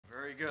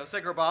Let's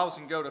take our Bibles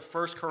and go to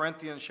 1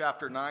 Corinthians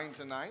chapter 9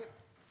 tonight.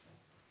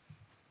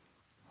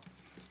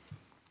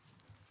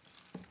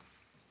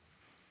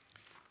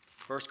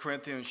 1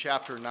 Corinthians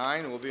chapter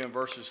 9, we'll be in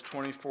verses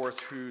 24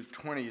 through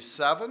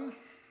 27.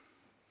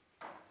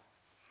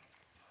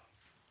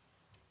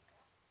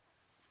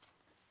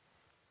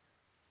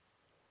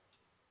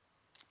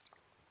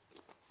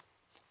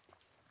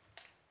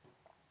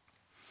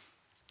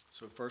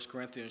 So 1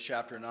 Corinthians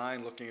chapter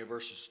 9, looking at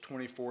verses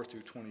 24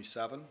 through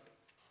 27.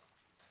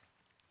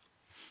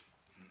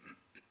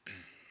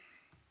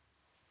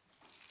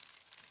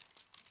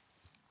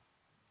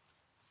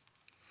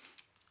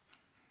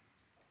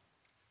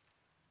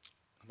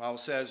 The Bible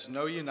says,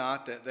 "Know ye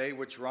not that they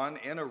which run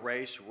in a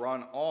race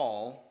run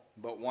all,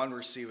 but one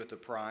receiveth the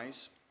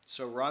prize?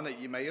 So run that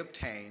ye may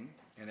obtain.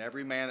 And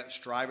every man that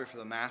striveth for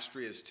the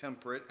mastery is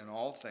temperate in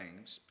all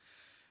things.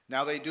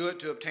 Now they do it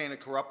to obtain a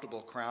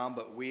corruptible crown,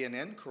 but we an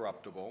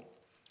incorruptible.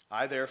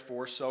 I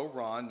therefore so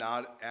run,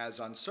 not as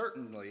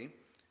uncertainly,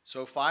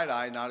 so fight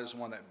I, not as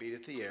one that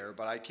beateth the air,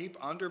 but I keep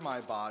under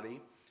my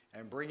body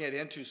and bring it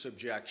into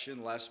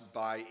subjection, lest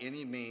by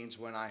any means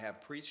when I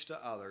have preached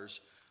to others,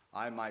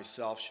 I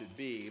myself should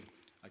be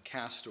a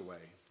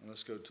castaway." And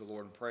let's go to the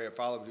Lord in prayer.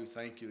 Father, we do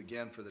thank you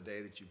again for the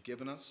day that you've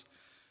given us.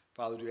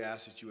 Father, we do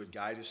ask that you would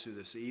guide us through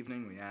this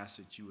evening. We ask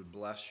that you would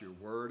bless your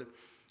word.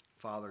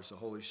 Father, as the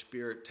Holy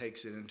Spirit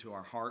takes it into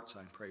our hearts,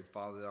 I pray,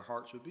 Father, that our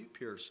hearts would be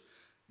pierced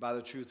by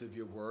the truth of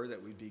your word,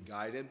 that we'd be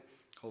guided.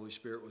 Holy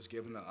Spirit was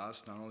given to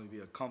us not only to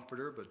be a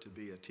comforter, but to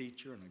be a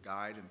teacher and a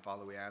guide. And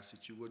Father, we ask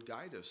that you would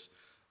guide us,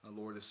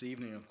 Lord, this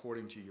evening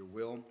according to your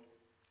will.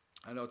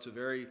 I know it's a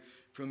very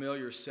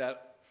familiar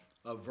set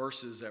of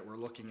verses that we're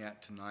looking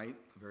at tonight,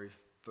 a very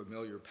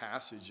familiar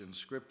passage in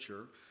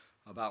Scripture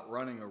about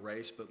running a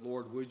race. But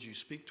Lord, would you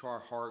speak to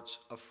our hearts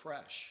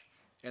afresh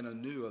and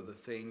anew of the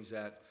things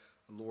that,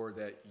 Lord,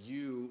 that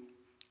you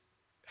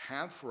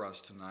have for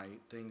us tonight,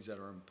 things that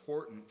are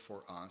important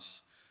for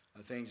us,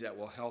 things that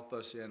will help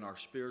us in our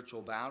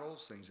spiritual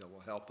battles, things that will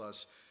help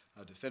us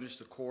to finish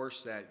the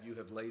course that you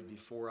have laid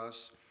before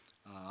us.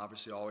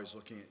 Obviously, always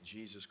looking at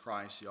Jesus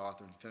Christ, the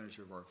author and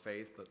finisher of our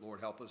faith. But Lord,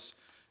 help us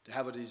to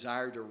have a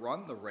desire to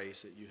run the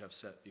race that you have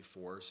set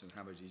before us, and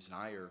have a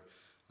desire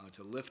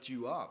to lift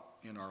you up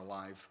in our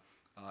life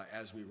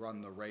as we run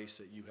the race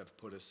that you have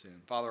put us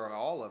in. Father,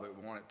 all of it,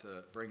 we want it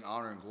to bring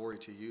honor and glory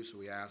to you, so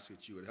we ask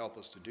that you would help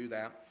us to do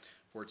that.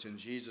 For it's in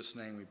Jesus'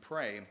 name we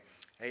pray.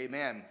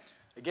 Amen.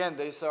 Again,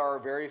 these are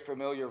very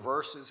familiar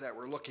verses that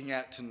we're looking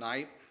at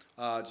tonight.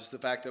 Just the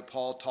fact that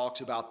Paul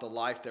talks about the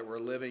life that we're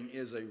living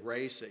is a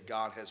race that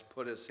God has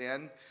put us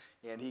in.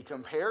 And he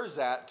compares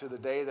that to the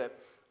day that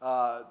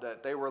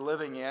they were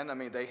living in. I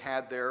mean, they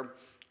had their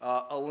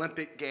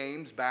Olympic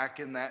Games back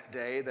in that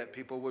day, that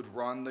people would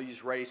run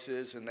these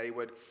races and they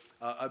would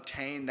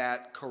obtain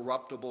that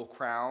corruptible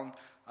crown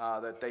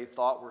that they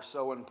thought were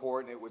so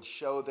important. It would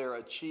show their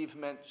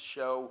achievement,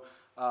 show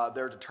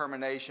their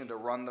determination to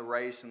run the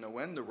race and to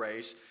win the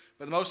race.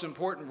 But the most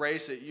important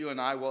race that you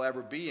and I will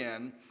ever be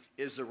in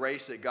is the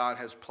race that God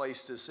has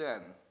placed us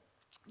in,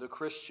 the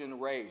Christian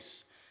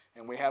race.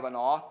 And we have an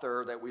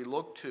author that we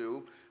look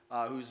to,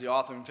 who's the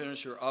author and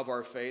finisher of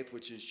our faith,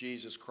 which is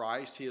Jesus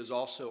Christ. He is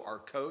also our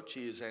coach.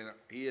 He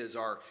is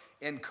our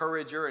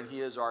encourager, and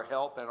he is our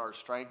help and our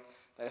strength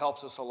that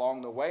helps us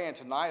along the way. And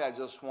tonight I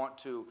just want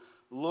to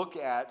look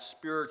at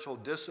spiritual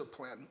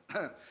discipline,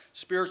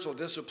 spiritual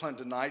discipline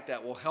tonight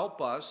that will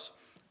help us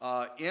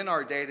in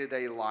our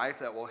day-to-day life,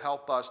 that will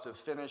help us to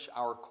finish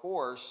our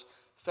course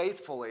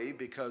faithfully,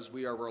 because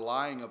we are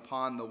relying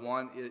upon the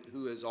one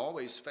who is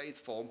always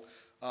faithful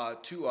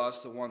to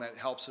us, the one that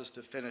helps us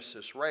to finish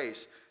this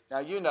race. Now,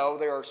 you know,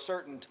 there are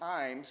certain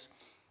times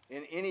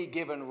in any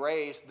given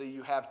race that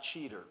you have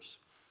cheaters.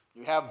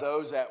 You have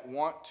those that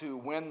want to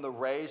win the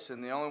race,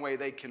 and the only way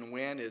they can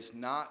win is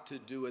not to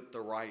do it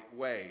the right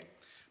way.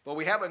 But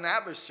we have an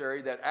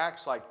adversary that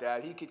acts like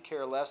that. He could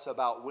care less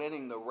about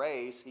winning the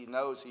race. He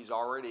knows he's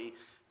already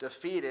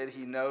defeated.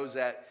 He knows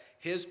that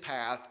his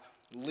path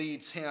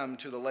leads him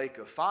to the lake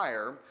of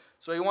fire.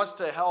 So he wants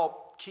to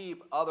help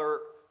keep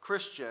other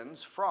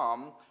Christians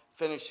from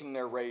finishing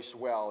their race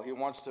well. He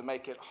wants to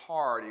make it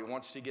hard. He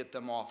wants to get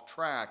them off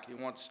track. He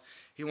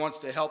wants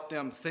to help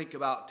them think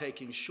about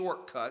taking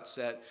shortcuts,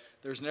 that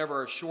there's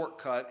never a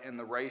shortcut in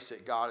the race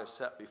that God has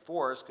set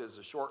before us, because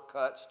the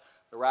shortcuts,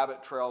 the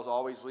rabbit trails,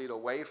 always lead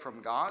away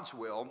from God's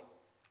will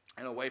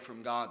and away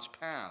from God's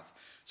path.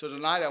 So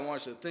tonight I want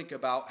us to think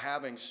about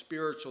having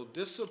spiritual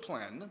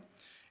discipline,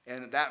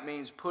 and that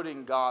means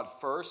putting God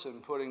first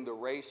and putting the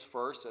race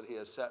first that he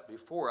has set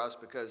before us,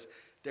 because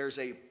there's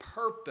a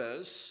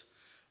purpose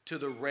to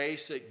the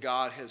race that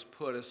God has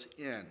put us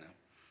in.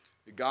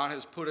 God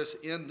has put us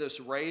in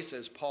this race,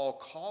 as Paul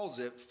calls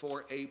it,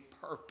 for a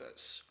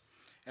purpose.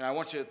 And I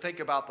want you to think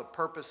about the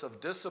purpose of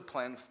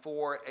discipline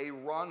for a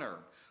runner.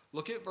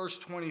 Look at verse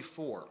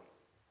 24.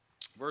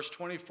 Verse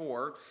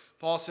 24,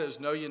 Paul says,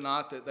 "Know ye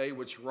not that they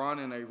which run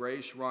in a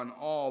race run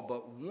all,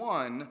 but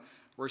one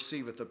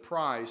receiveth the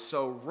prize?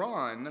 So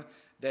run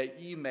that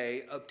ye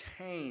may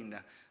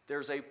obtain."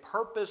 there's a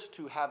purpose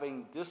to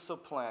having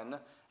discipline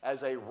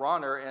as a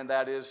runner, and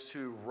that is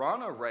to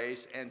run a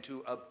race and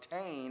to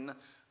obtain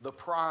the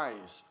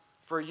prize.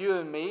 For you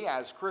and me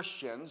as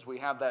Christians, we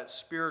have that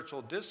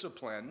spiritual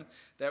discipline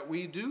that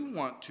we do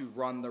want to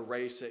run the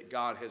race that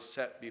God has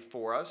set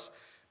before us.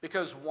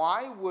 Because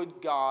why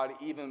would God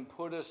even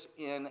put us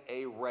in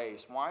a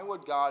race? Why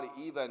would God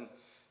even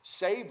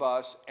save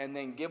us and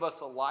then give us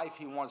a life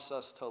he wants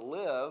us to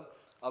live,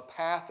 a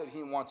path that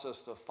he wants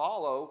us to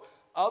follow,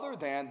 other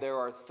than there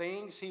are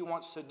things he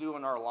wants to do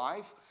in our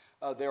life,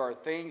 there are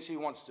things he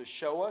wants to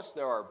show us,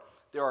 there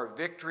are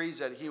victories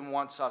that he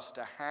wants us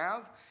to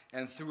have,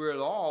 and through it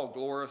all,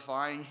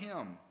 glorifying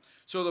him.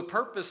 So the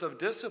purpose of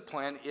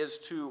discipline is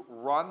to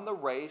run the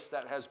race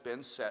that has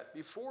been set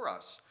before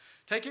us.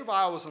 Take your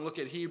Bibles and look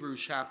at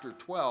Hebrews chapter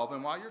 12,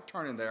 and while you're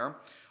turning there,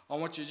 I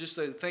want you just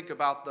to think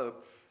about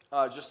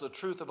just the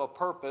truth of a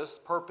purpose.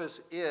 Purpose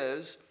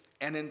is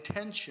an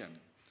intention,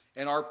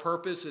 and our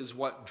purpose is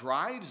what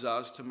drives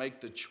us to make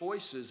the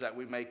choices that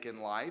we make in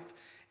life,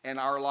 and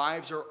our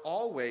lives are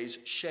always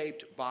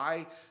shaped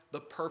by the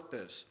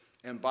purpose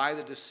and by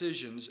the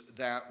decisions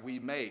that we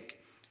make.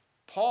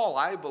 Paul,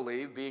 I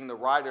believe, being the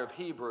writer of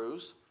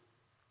Hebrews,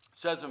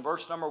 says in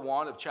verse number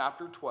 1 of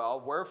chapter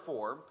 12,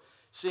 "Wherefore,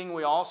 seeing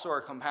we also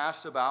are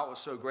compassed about with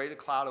so great a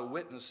cloud of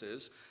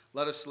witnesses,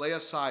 let us lay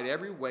aside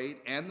every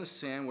weight and the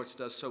sin which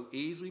does so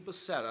easily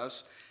beset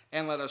us,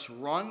 and let us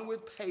run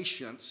with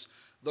patience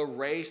the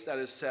race that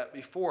is set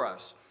before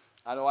us."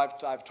 I know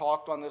I've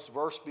talked on this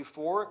verse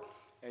before,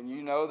 and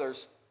you know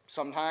there's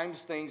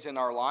sometimes things in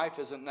our life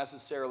isn't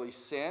necessarily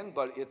sin,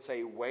 but it's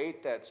a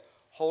weight that's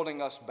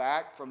holding us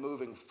back from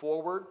moving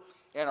forward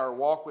in our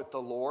walk with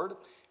the Lord.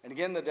 And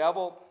again, the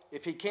devil,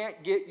 if he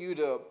can't get you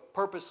to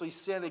purposely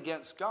sin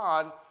against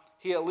God,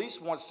 he at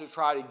least wants to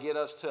try to get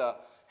us to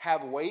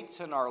have weights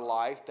in our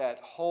life that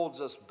holds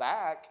us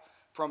back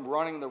from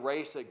running the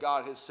race that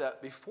God has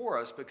set before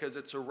us, because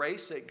it's a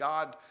race that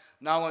God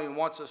not only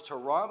wants us to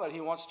run, but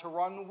he wants to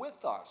run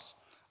with us.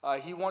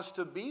 He wants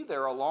to be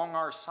there along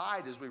our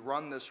side as we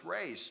run this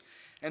race.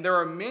 And there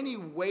are many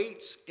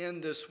weights in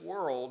this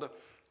world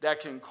that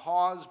can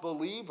cause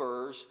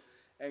believers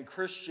and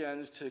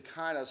Christians to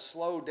kind of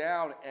slow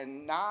down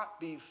and not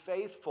be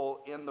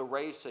faithful in the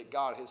race that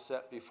God has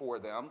set before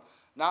them,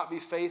 not be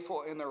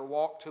faithful in their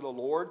walk to the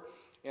Lord.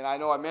 And I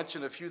know I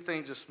mentioned a few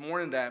things this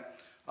morning that,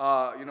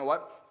 you know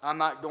what, I'm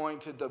not going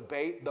to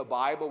debate the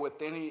Bible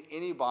with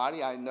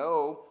anybody. I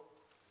know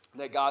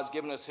that God's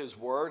given us his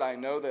word. I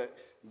know that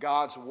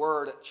God's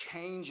word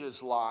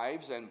changes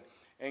lives,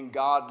 and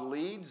God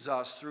leads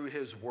us through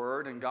his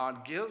word, and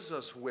God gives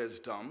us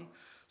wisdom.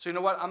 So you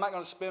know what? I'm not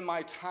going to spend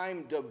my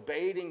time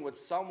debating with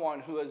someone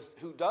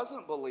who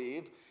doesn't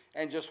believe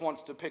and just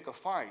wants to pick a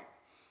fight.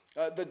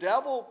 The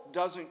devil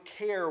doesn't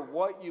care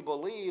what you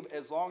believe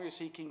as long as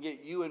he can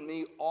get you and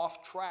me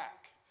off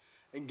track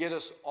and get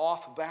us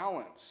off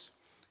balance.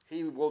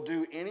 He will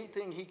do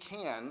anything he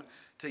can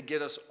to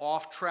get us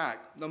off track.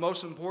 The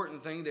most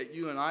important thing that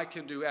you and I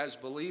can do as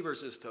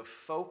believers is to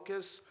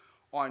focus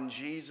on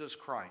Jesus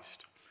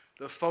Christ,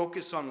 to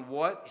focus on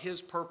what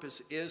his purpose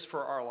is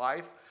for our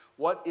life.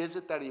 What is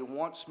it that he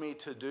wants me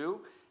to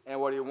do? And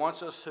what he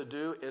wants us to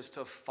do is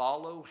to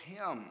follow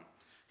him.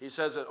 He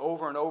says it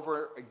over and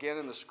over again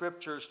in the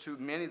scriptures to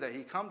many that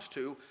he comes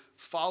to,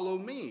 follow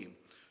me.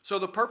 So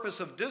the purpose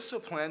of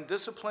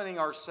disciplining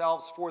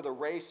ourselves for the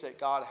race that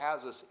God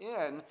has us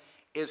in,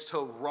 is to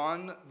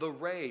run the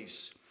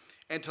race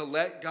and to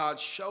let God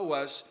show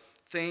us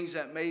things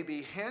that may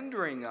be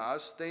hindering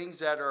us, things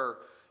that are,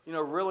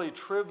 really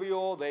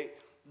trivial.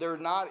 They're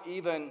not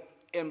even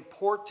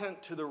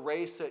important to the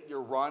race that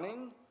you're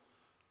running,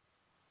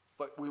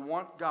 but we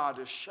want God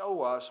to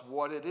show us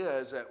what it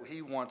is that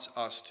he wants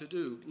us to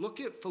do. Look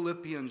at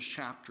Philippians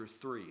chapter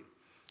 3.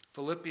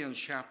 Philippians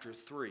chapter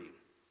 3.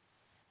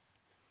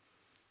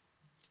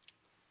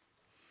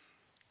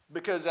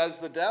 Because as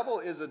the devil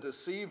is a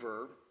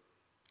deceiver,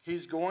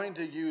 he's going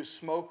to use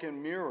smoke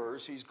and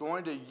mirrors. He's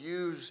going to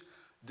use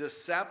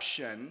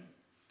deception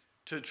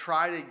to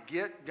try to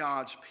get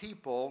God's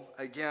people,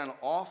 again,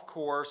 off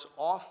course,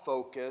 off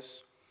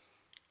focus,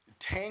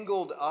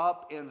 tangled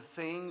up in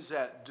things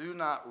that do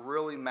not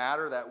really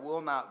matter, that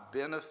will not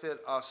benefit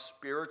us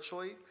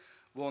spiritually,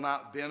 will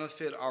not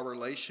benefit our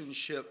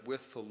relationship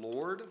with the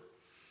Lord.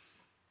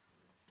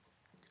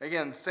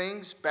 Again,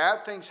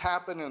 bad things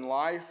happen in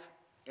life,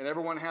 and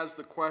everyone has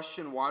the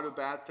question, why do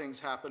bad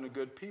things happen to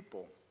good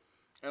people?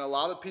 And a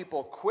lot of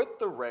people quit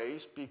the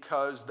race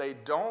because they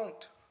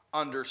don't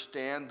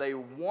understand. They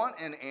want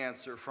an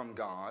answer from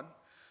God,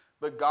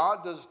 but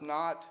God does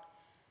not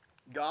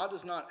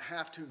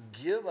have to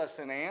give us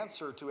an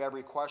answer to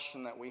every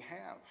question that we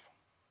have.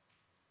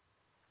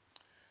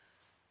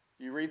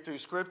 You read through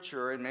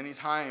Scripture, and many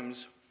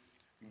times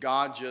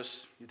God you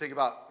think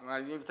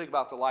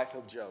about the life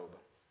of Job.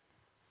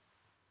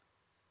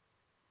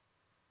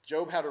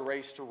 Job had a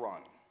race to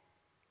run.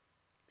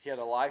 He had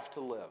a life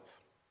to live.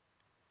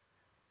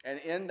 And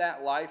in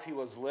that life he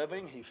was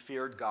living, he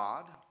feared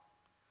God.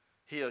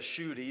 He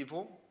eschewed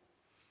evil.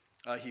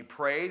 He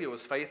prayed, he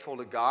was faithful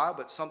to God,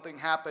 but something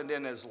happened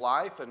in his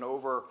life, and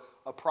over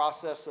a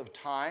process of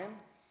time,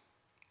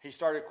 he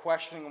started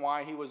questioning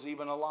why he was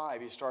even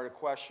alive. He started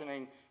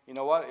questioning, you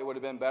know what, it would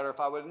have been better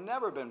if I would have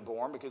never been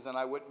born, because then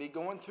I wouldn't be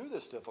going through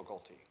this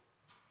difficulty.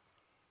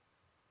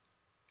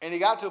 And he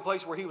got to a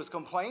place where he was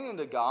complaining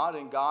to God,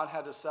 and God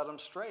had to set him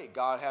straight.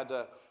 God had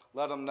to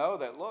let him know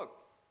that, look,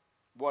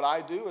 what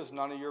I do is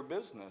none of your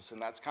business. And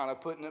that's kind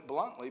of putting it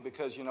bluntly,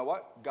 because you know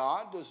what?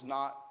 God does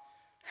not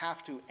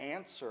have to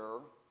answer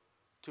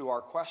to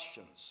our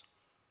questions.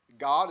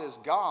 God is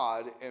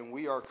God, and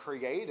we are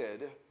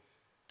created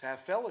to have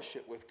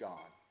fellowship with God.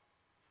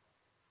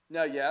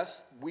 Now,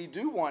 yes, we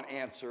do want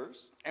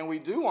answers, and we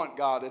do want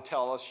God to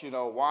tell us,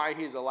 why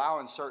he's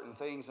allowing certain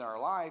things in our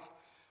life.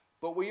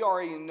 But we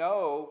already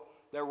know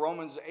that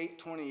Romans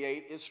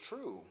 8:28 is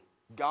true.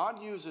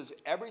 God uses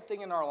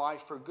everything in our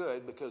life for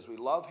good because we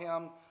love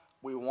him.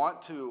 We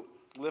want to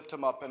lift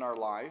him up in our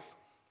life.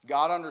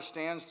 God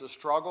understands the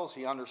struggles.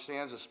 He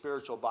understands the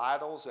spiritual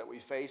battles that we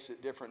face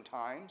at different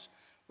times.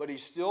 But he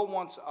still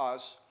wants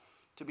us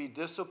to be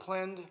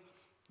disciplined,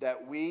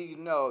 that we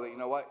know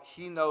that,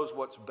 he knows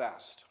what's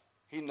best.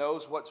 He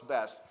knows what's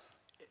best.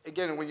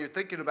 Again, when you're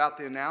thinking about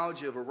the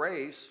analogy of a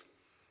race,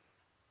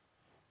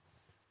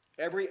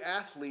 every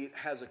athlete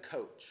has a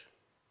coach.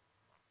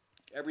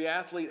 Every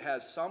athlete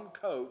has some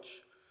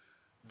coach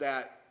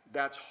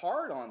that's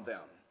hard on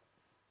them,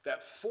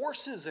 that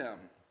forces them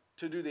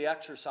to do the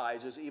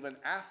exercises even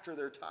after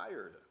they're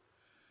tired.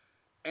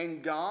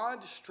 And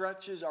God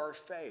stretches our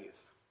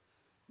faith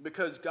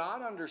because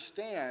God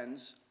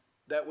understands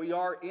that we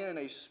are in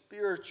a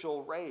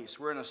spiritual race.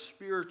 We're in a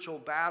spiritual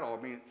battle.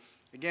 I mean,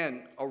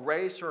 again, a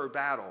race or a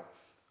battle.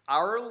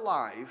 Our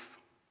life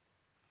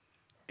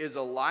is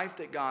a life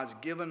that God's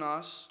given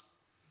us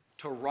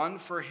to run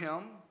for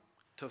him,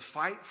 to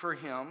fight for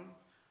him,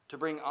 to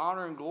bring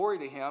honor and glory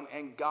to him.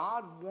 And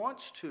God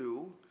wants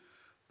to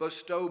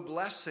bestow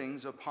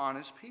blessings upon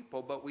his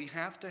people, but we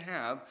have to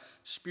have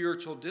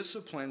spiritual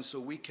discipline so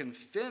we can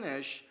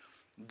finish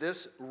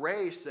this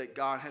race that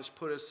God has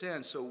put us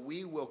in. So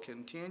we will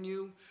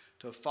continue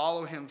to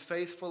follow him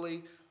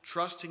faithfully,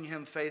 trusting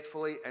him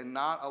faithfully, and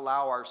not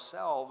allow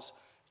ourselves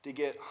to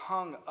get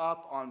hung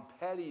up on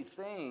petty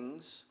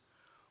things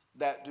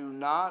that do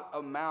not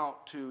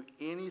amount to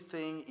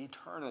anything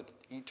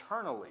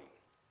eternally.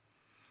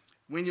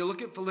 When you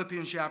look at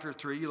Philippians chapter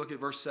 3, you look at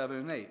verse 7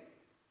 and 8.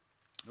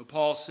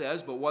 Paul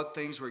says, "But what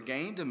things were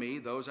gained to me,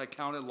 those I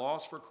counted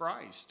loss for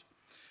Christ.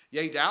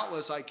 Yea,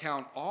 doubtless I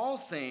count all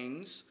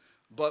things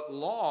but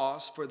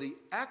loss for the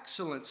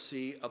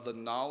excellency of the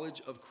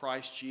knowledge of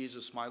Christ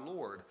Jesus my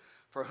Lord,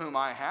 for whom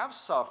I have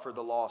suffered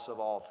the loss of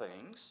all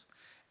things,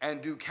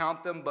 and do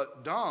count them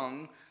but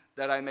dung,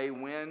 that I may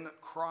win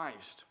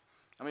Christ."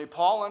 I mean,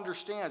 Paul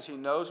understands. He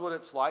knows what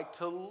it's like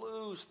to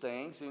lose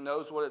things. He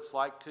knows what it's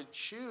like to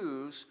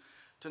choose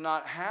to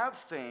not have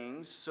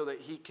things so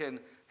that he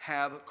can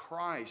have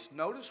Christ.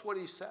 Notice what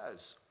he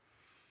says.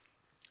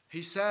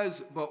 He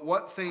says, "But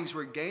what things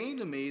were gained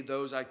to me,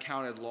 those I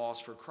counted loss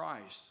for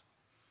Christ."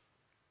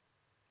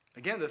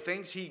 Again, the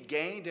things he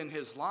gained in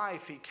his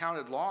life, he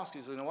counted loss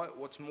because,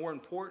 what's more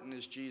important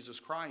is Jesus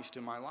Christ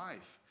in my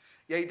life.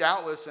 "Yea,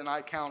 doubtless, and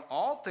I count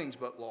all things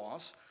but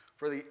loss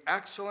for the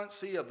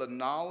excellency of the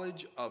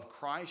knowledge of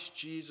Christ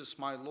Jesus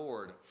my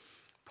Lord."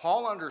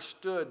 Paul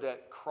understood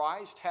that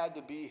Christ had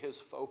to be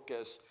his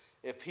focus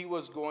if he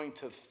was going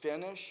to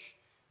finish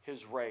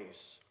his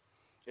race,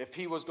 if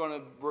he was going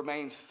to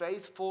remain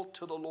faithful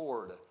to the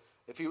Lord,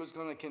 if he was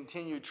going to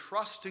continue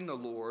trusting the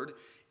Lord,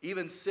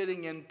 even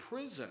sitting in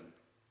prison.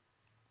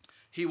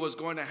 He was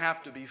going to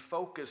have to be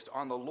focused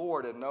on the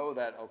Lord and know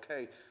that,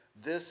 okay,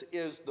 this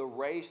is the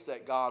race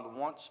that God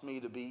wants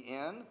me to be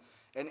in.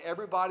 And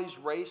everybody's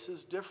race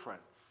is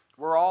different.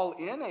 We're all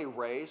in a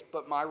race,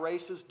 but my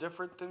race is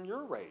different than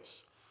your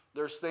race.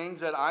 There's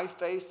things that I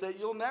face that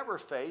you'll never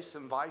face,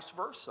 and vice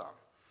versa.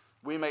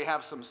 We may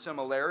have some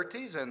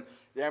similarities, and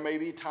there may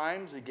be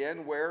times,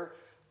 again, where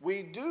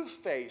we do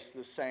face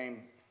the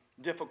same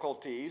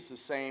difficulties, the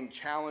same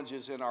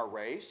challenges in our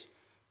race,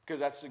 because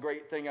that's the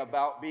great thing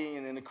about being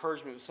an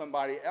encouragement to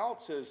somebody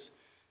else is,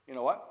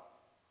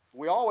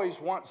 we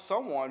always want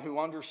someone who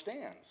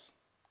understands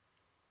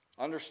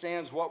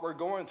what we're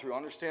going through,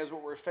 understands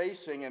what we're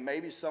facing, and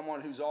maybe someone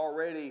who's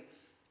already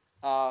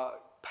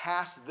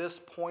past this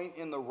point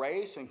in the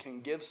race and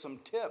can give some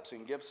tips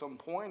and give some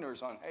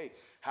pointers on, hey,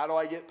 how do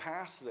I get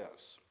past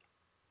this?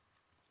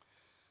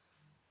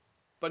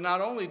 But not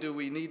only do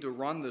we need to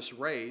run this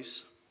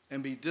race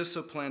and be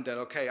disciplined that,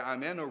 okay,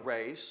 I'm in a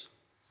race,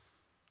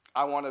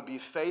 I want to be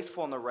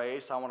faithful in the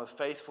race, I want to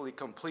faithfully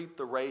complete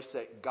the race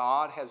that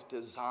God has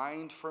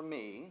designed for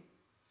me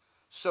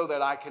so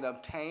that I can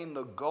obtain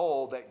the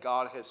goal that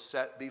God has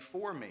set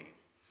before me.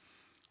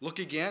 Look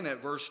again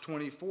at verse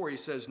 24. He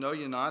says, "Know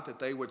ye not that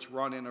they which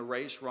run in a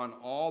race run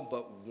all,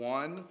 but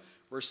one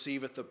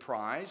receiveth the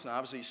prize?" And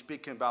obviously he's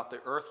speaking about the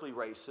earthly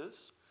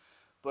races.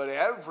 But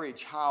every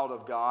child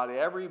of God,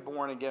 every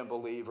born-again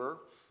believer,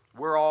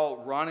 We're all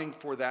running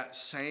for that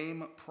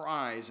same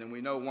prize, and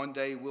we know one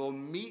day we'll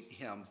meet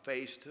him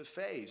face to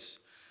face.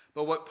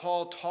 But what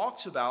Paul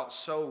talks about,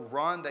 so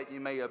run that you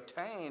may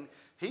obtain,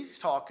 he's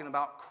talking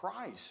about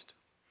Christ.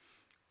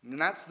 And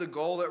that's the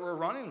goal that we're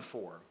running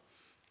for.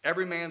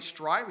 Every man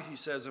striveth, he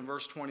says in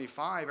verse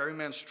 25, every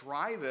man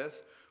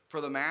striveth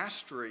for the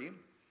mastery,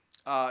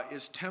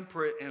 is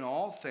temperate in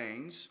all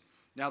things.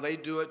 Now they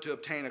do it to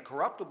obtain a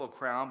corruptible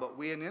crown, but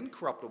we an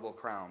incorruptible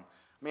crown.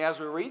 I mean, as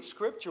we read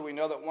Scripture, we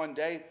know that one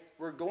day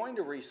we're going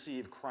to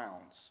receive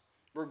crowns.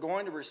 We're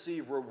going to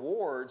receive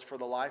rewards for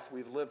the life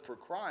we've lived for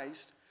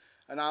Christ.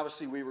 And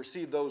obviously we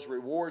receive those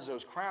rewards,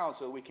 those crowns,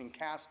 so we can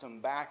cast them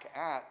back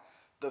at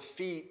the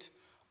feet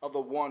of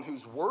the one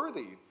who's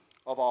worthy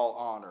of all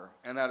honor,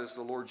 and that is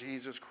the Lord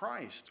Jesus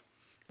Christ.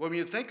 When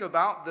you think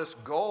about this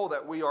goal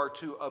that we are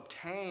to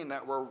obtain,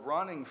 that we're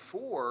running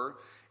for,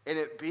 and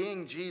it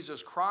being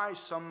Jesus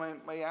Christ, some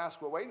may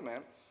ask, well, wait a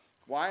minute,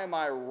 why am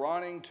I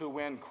running to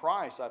win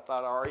Christ? I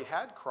thought I already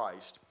had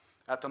Christ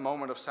at the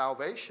moment of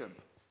salvation.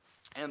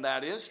 And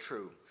that is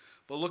true.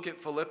 But look at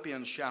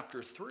Philippians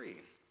chapter 3.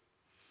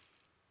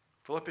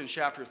 Philippians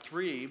chapter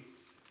 3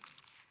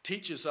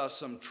 teaches us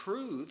some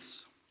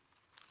truths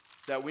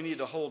that we need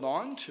to hold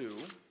on to.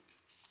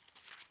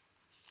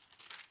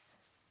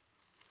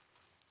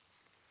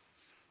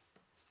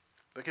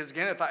 Because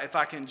again, if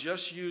I can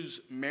just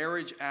use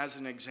marriage as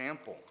an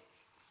example.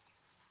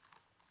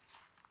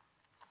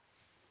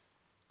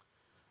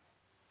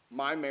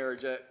 My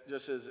marriage,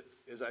 just as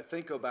I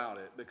think about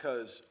it,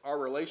 because our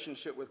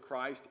relationship with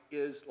Christ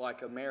is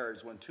like a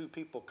marriage. When two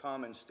people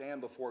come and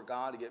stand before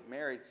God to get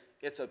married,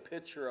 it's a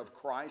picture of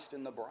Christ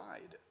and the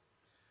bride.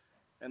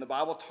 And the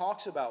Bible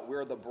talks about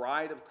we're the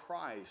bride of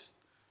Christ.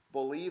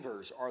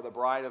 Believers are the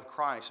bride of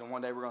Christ. And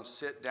one day we're going to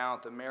sit down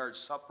at the marriage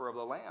supper of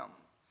the Lamb.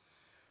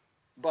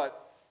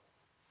 But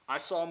I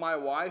saw my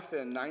wife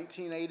in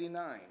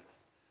 1989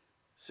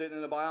 sitting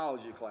in a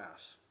biology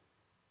class.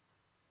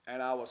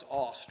 And I was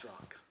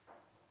awestruck.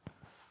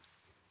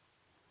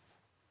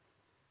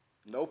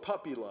 No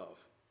puppy love.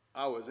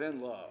 I was in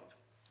love.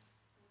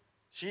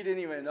 She didn't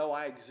even know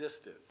I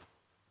existed.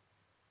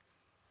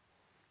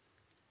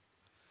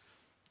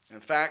 In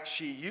fact,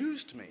 she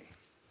used me.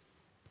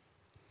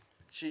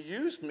 She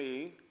used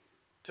me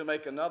to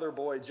make another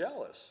boy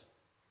jealous.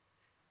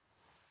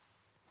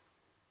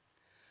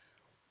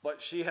 But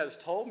she has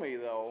told me,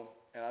 though,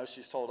 and I know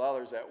she's told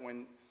others, that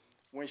when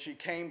she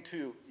came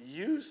to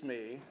use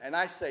me, and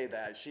I say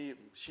that,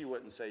 she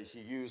wouldn't say she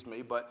used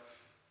me, but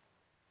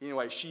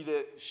anyway, she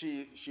did.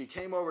 She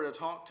came over to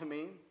talk to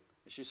me.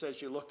 She said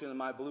she looked into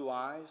my blue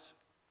eyes,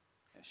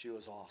 and she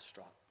was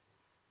awestruck.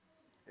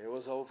 It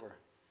was over.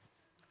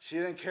 She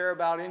didn't care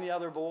about any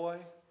other boy.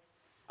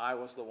 I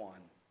was the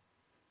one.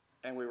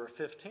 And we were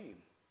 15.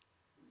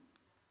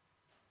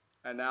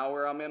 And now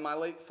I'm in my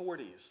late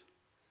 40s.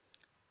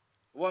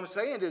 What I'm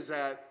saying is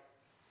that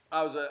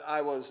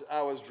I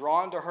was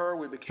drawn to her.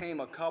 We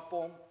became a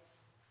couple.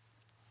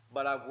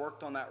 But I've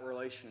worked on that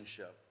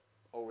relationship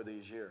over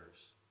these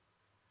years.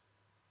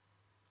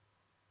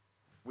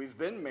 We've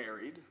been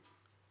married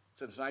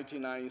since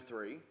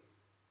 1993.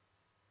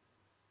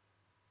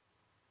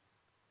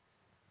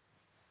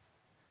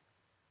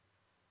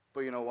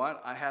 But you know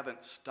what? I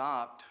haven't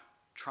stopped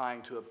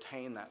trying to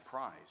obtain that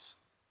prize.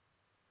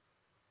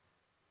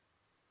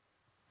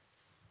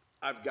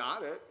 I've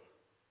got it.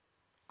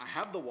 I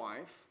have the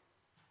wife.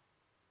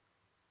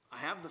 I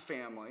have the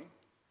family.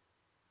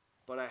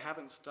 But I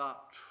haven't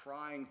stopped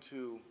trying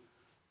to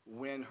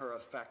win her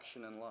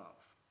affection and love.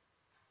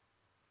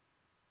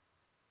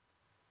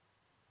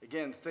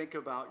 Again, think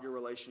about your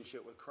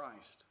relationship with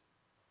Christ.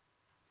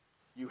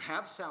 You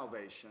have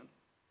salvation.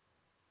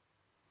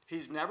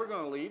 He's never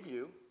going to leave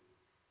you.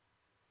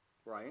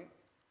 Right?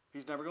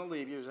 He's never going to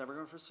leave you. He's never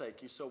going to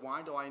forsake you. So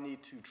why do I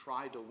need to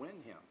try to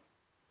win him?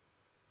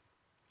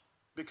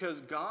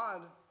 Because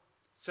God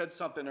said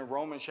something in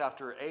Romans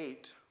chapter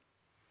 8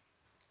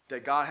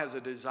 that God has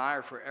a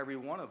desire for every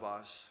one of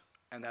us,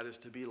 and that is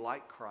to be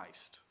like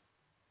Christ.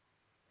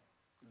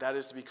 That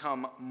is to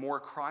become more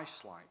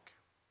Christ-like.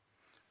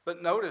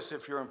 But notice,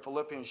 if you're in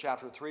Philippians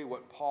chapter 3,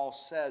 what Paul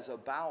says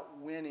about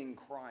winning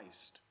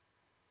Christ,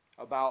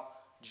 about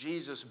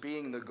Jesus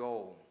being the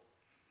goal.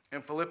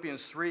 In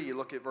Philippians 3, you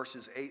look at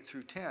verses 8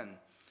 through 10.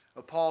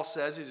 Paul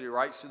says, as he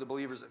writes to the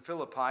believers at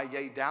Philippi,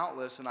 "Yea,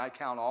 doubtless, and I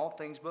count all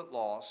things but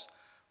loss,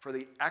 for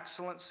the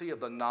excellency of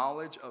the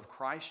knowledge of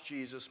Christ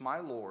Jesus my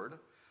Lord,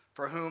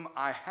 for whom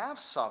I have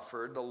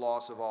suffered the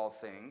loss of all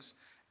things,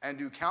 and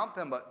do count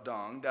them but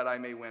dung, that I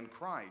may win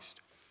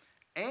Christ,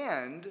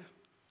 and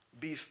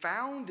be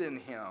found in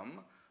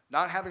him,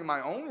 not having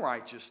my own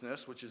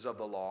righteousness, which is of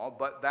the law,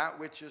 but that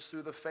which is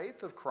through the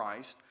faith of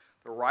Christ,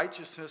 the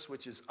righteousness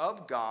which is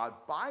of God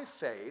by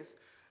faith,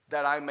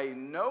 that I may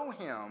know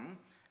him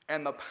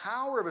and the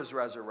power of his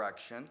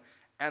resurrection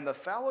and the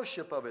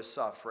fellowship of his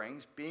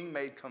sufferings, being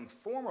made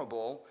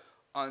conformable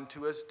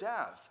unto his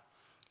death."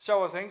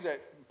 So the things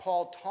that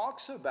Paul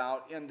talks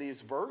about in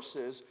these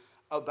verses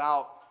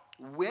about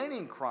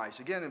winning Christ.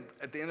 Again,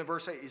 at the end of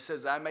verse 8, he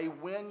says, "I may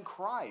win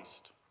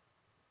Christ."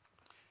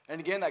 And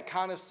again, that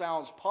kind of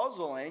sounds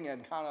puzzling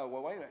and kind of,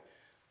 well, wait a minute.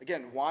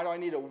 Again, why do I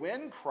need to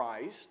win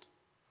Christ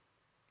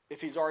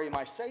if he's already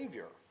my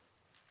Savior?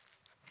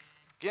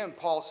 Again,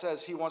 Paul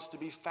says he wants to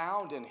be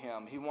found in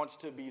him. He wants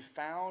to be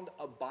found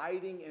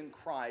abiding in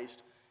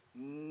Christ,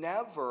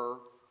 never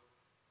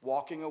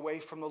walking away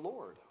from the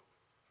Lord.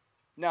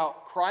 Now,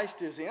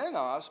 Christ is in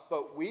us,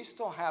 but we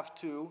still have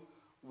to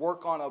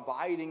work on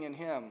abiding in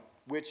him,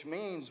 which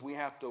means we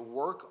have to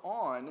work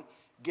on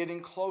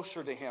getting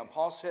closer to him.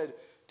 Paul said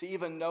to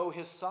even know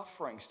his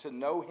sufferings, to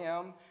know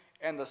him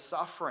and the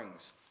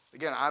sufferings.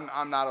 Again,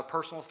 I'm not a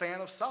personal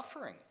fan of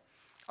suffering.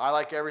 I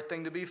like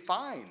everything to be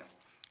fine.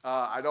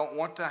 I don't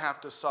want to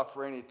have to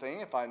suffer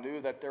anything. If I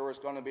knew that there was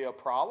going to be a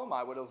problem,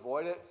 I would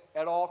avoid it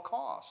at all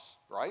costs,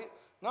 right?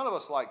 None of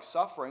us like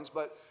sufferings,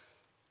 but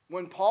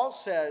when Paul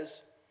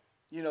says,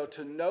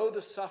 to know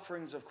the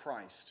sufferings of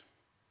Christ,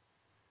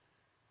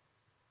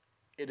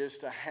 it is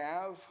to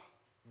have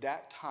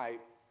that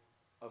type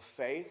of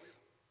faith,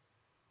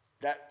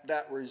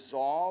 that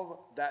resolve,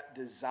 that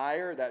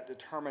desire, that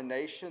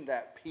determination,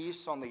 that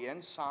peace on the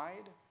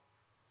inside,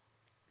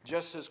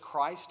 just as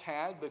Christ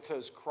had,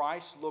 because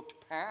Christ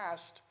looked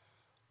past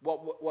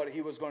what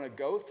he was going to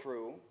go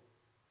through.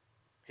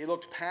 He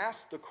looked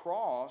past the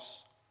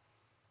cross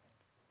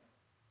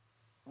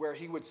where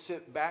he would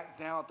sit back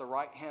down at the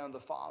right hand of the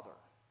Father.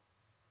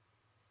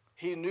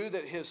 He knew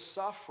that his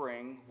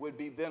suffering would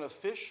be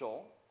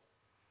beneficial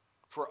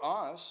for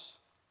us,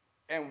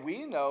 and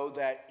we know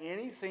that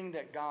anything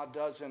that God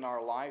does in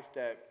our life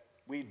that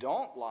we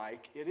don't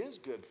like, it is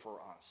good for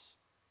us.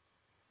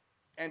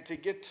 And to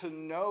get to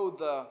know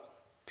the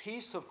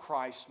peace of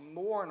Christ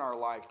more in our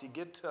life, to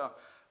get to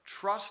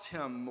trust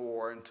him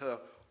more and to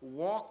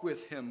walk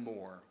with him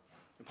more.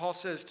 And Paul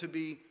says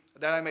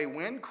that I may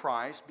win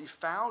Christ, be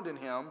found in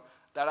him,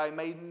 that I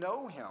may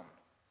know him.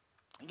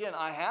 Again,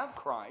 I have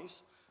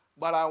Christ,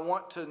 but I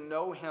want to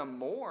know him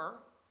more.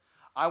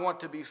 I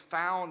want to be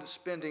found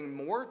spending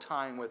more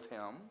time with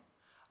him.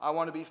 I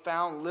want to be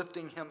found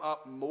lifting him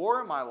up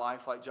more in my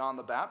life, like John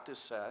the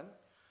Baptist said.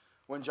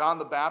 When John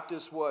the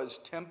Baptist was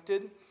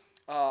tempted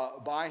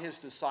by his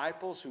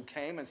disciples who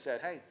came and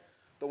said, hey,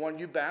 the one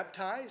you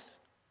baptized,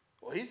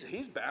 well,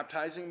 he's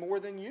baptizing more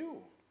than you.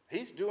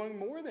 He's doing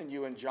more than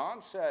you. And John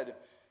said,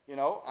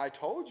 I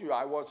told you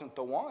I wasn't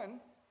the one.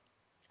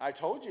 I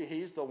told you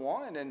he's the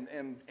one.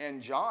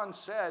 And John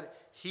said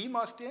he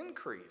must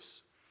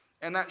increase.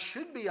 And that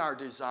should be our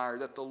desire,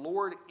 that the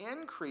Lord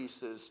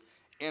increases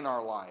in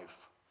our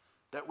life,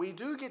 that we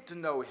do get to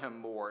know him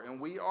more and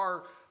we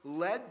are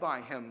led by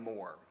him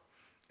more.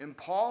 And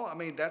Paul,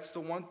 that's the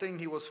one thing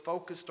he was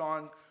focused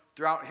on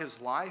throughout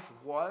his life,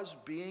 was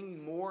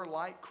being more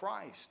like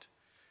Christ,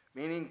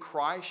 meaning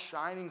Christ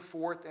shining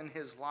forth in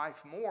his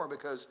life more,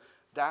 because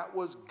that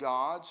was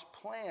God's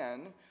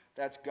plan.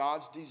 That's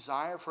God's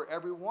desire for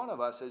every one of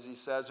us, as he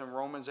says in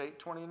Romans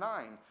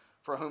 8:29.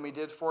 For whom he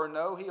did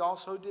foreknow, he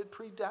also did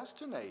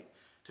predestinate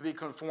to be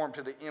conformed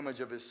to the image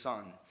of his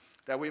Son,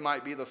 that we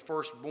might be the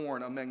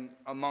firstborn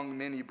among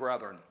many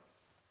brethren.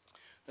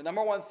 The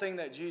number one thing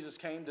that Jesus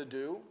came to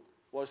do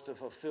was to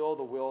fulfill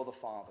the will of the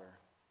Father.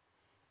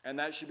 And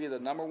that should be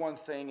the number one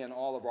thing in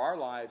all of our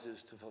lives,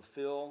 is to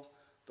fulfill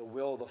the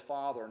will of the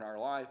Father in our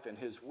life. And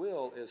his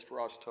will is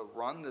for us to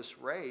run this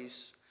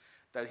race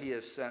that he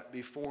has set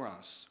before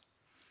us.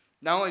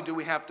 Not only do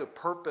we have to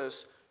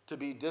purpose to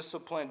be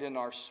disciplined in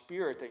our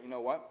spirit, that,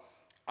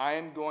 I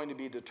am going to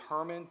be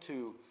determined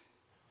to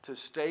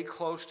stay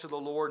close to the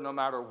Lord no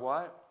matter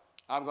what.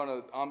 I'm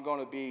going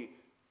to be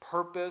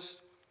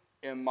purposed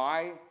in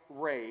my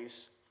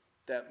race,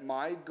 that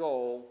my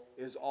goal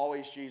is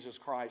always Jesus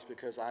Christ,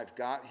 because I've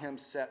got him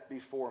set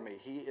before me.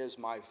 He is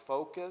my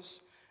focus,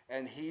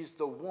 and he's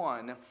the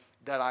one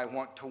that I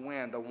want to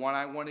win, the one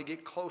I want to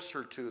get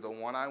closer to, the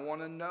one I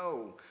want to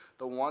know,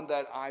 the one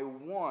that I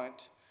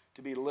want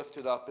to be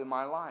lifted up in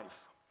my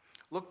life.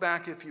 Look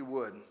back, if you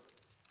would,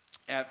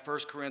 at 1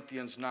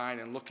 Corinthians 9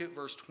 and look at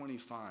verse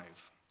 25.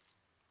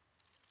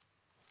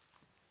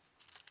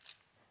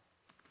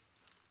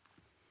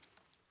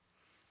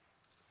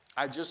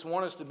 I just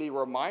want us to be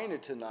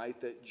reminded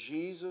tonight that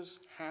Jesus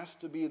has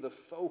to be the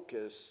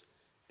focus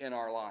in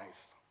our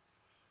life.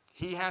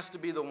 He has to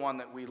be the one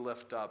that we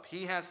lift up.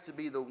 He has to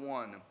be the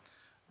one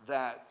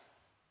that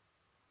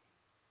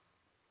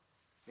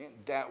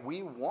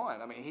we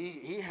want.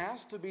 He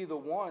has to be the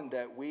one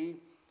that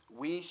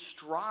we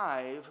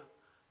strive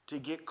to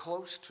get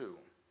close to.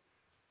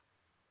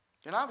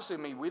 And obviously,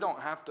 we don't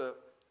have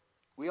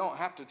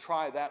to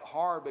try that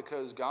hard,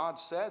 because God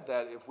said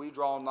that if we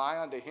draw nigh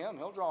unto him,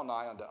 he'll draw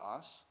nigh unto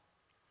us.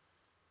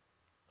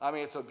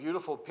 It's a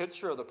beautiful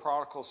picture of the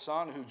prodigal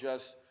son who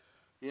just,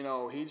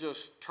 he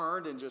just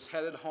turned and just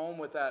headed home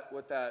with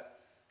that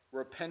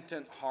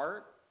repentant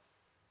heart.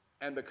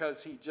 And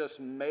because he just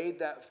made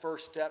that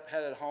first step,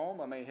 headed home,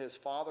 his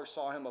father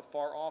saw him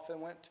afar off and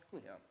went to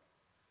him.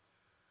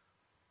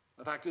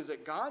 The fact is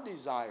that God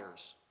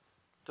desires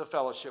to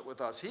fellowship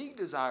with us. He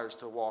desires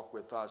to walk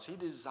with us. He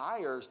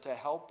desires to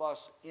help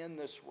us in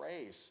this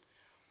race.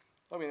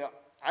 I mean,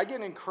 I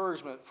get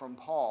encouragement from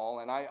Paul,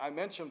 and I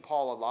mention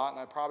Paul a lot, and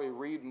I probably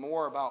read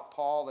more about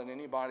Paul than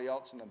anybody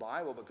else in the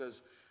Bible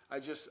because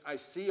I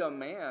see a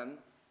man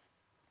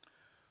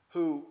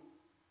who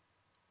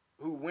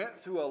went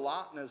through a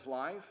lot in his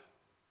life.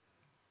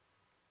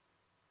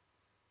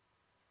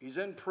 He's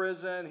in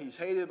prison, he's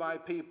hated by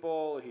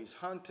people, he's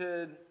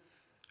hunted.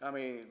 I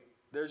mean,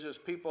 there's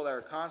just people that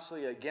are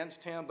constantly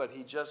against him, but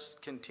he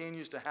just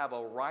continues to have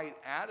a right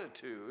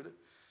attitude.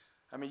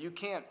 I mean, you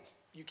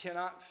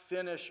cannot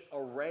finish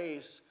a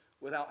race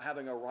without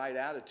having a right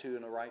attitude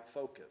and a right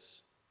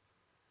focus.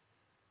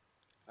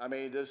 I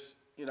mean, this,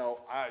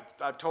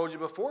 I've told you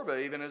before, but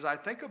even as I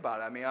think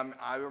about it, I mean,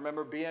 I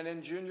remember being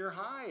in junior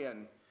high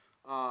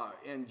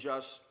and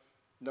just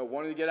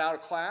wanting to get out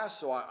of class,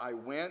 so I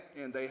went,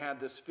 and they had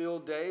this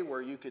field day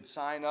where you could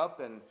sign up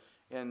and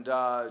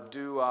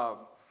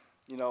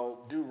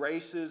do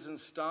races and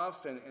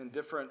stuff and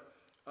different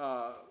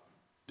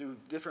do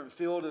different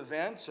field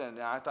events. And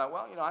I thought,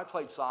 well, I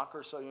played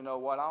soccer, so you know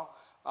what,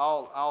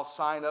 I'll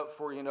sign up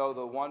for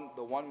the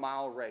 1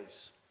 mile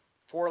race,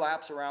 4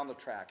 laps around the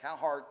track. How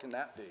hard can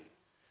that be?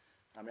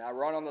 I mean, I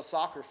run on the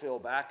soccer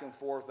field back and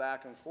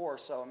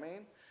forth. So I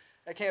mean,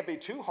 it can't be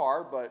too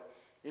hard, but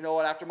you know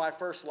what? After my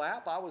first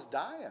lap, I was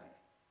dying.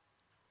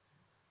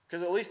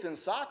 Because at least in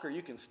soccer,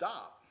 you can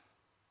stop.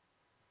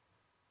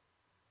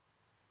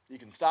 You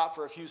can stop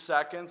for a few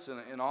seconds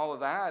and all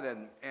of that.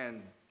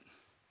 And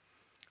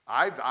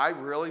I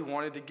really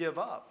wanted to give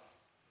up.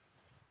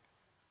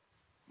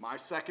 My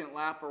second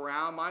lap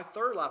around, my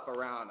third lap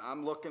around,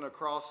 I'm looking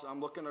across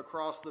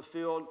the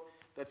field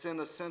that's in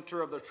the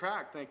center of the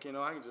track, thinking,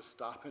 I can just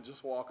stop and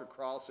just walk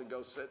across and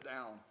go sit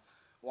down.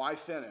 Why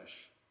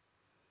finish?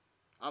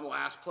 I'm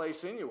last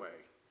place anyway.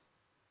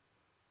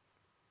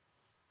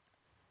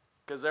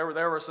 Because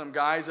there were some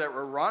guys that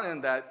were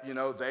running that,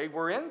 they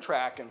were in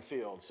track and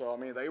field. So, I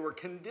mean, they were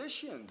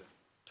conditioned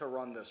to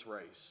run this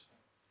race.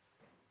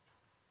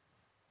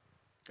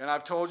 And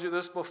I've told you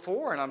this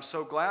before, and I'm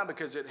so glad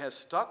because it has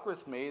stuck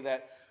with me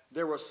that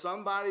there was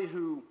somebody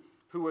who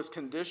was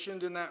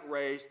conditioned in that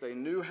race. They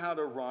knew how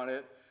to run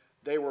it.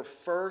 They were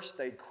first.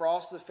 They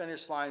crossed the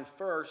finish line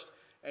first.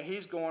 And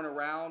he's going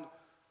around,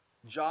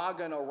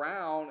 jogging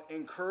around,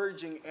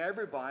 encouraging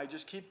everybody,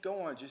 just keep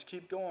going,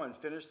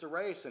 finish the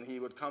race. And he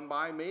would come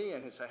by me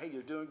and he'd say, hey,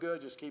 you're doing good,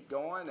 just keep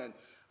going. And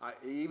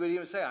he would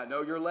even say, I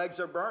know your legs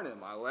are burning.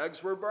 My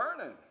legs were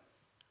burning.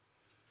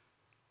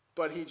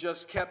 But he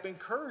just kept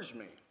encouraging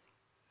me.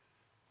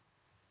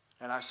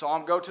 And I saw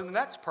him go to the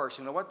next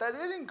person. And what that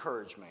did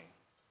encourage me.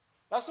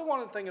 That's the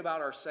one thing about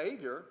our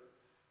Savior,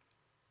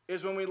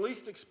 is when we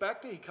least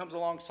expect it, he comes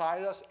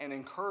alongside us and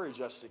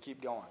encourages us to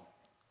keep going.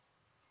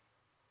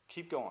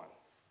 Keep going.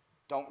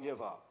 Don't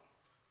give up.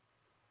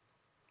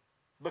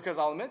 Because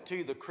I'll admit to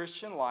you, the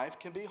Christian life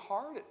can be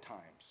hard at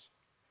times.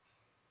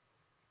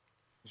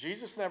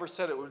 Jesus never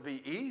said it would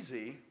be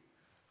easy,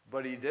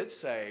 but he did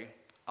say,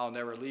 I'll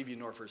never leave you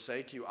nor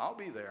forsake you. I'll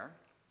be there.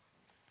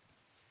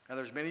 And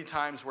there's many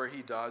times where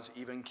he does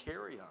even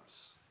carry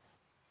us.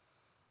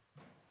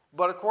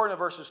 But according to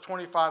verses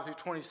 25 through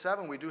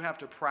 27, we do have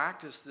to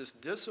practice this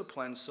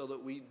discipline so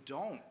that we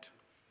don't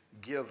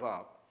give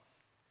up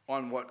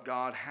on what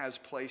God has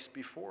placed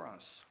before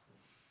us.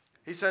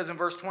 He says in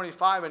verse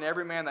 25, and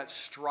every man that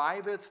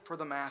striveth for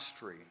the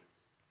mastery.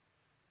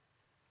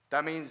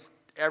 That means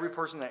every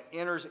person that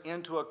enters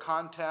into a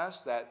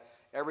contest, that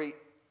every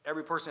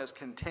person that's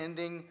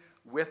contending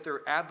with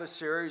their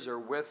adversaries or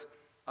with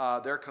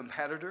their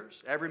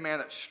competitors. Every man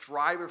that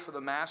striveth for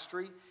the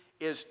mastery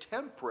is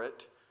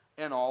temperate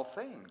in all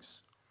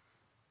things.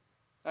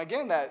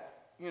 Again, that,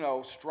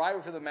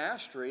 striving for the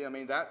mastery, I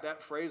mean,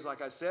 that phrase,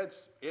 like I said,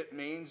 it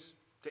means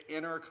to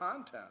enter a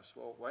contest.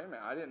 Well, wait a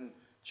minute, I didn't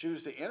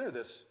choose to enter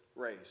this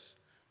race.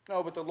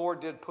 No, but the Lord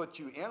did put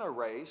you in a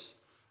race,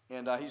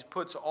 and he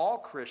puts all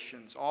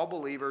Christians, all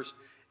believers,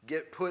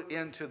 get put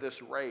into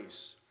this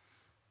race.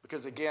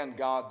 Because again,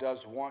 God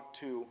does want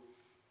to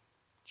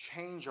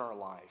change our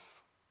life.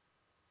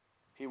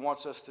 He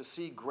wants us to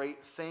see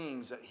great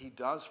things that he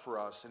does for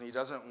us, and he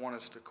doesn't want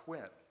us to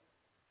quit.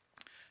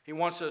 He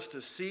wants us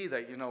to see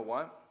that, you know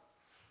what?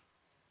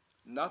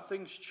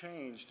 Nothing's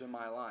changed in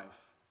my life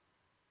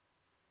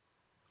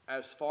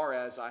as far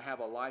as I have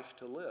a life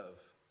to live.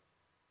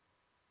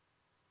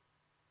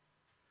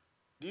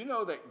 Do you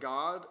know that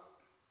God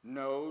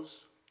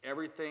knows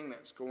everything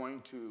that's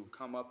going to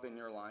come up in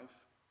your life?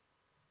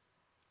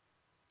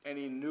 And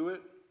he knew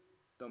it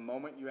the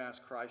moment you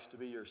asked Christ to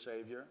be your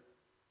Savior.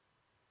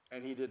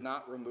 And he did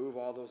not remove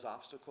all those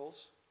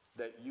obstacles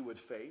that you would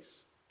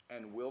face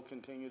and will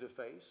continue to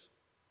face.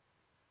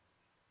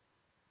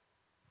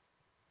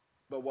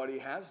 But what he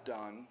has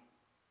done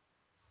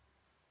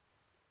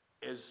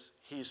is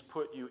he's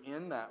put you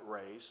in that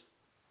race.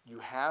 You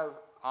have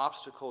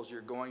obstacles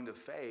you're going to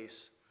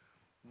face,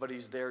 but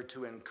he's there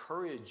to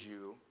encourage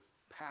you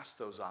past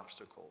those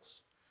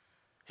obstacles.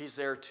 He's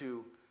there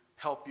to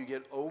help you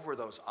get over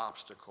those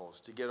obstacles,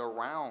 to get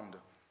around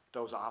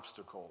those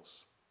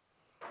obstacles.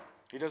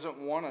 He doesn't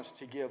want us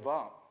to give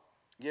up.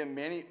 Again,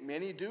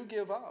 many do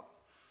give up.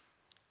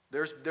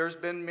 There's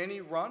been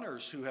many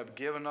runners who have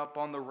given up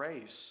on the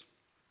race.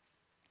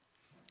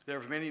 There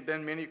have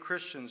been many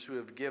Christians who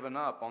have given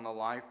up on the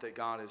life that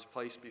God has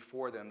placed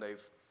before them.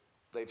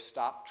 They've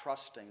stopped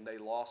trusting. They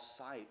lost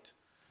sight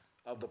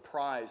of the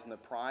prize, and the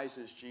prize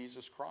is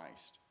Jesus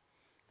Christ.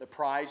 The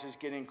prize is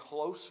getting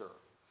closer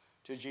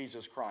to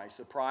Jesus Christ.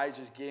 The prize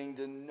is getting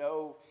to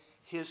know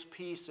his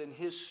peace and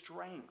his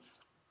strength,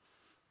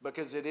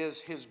 because it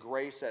is his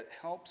grace that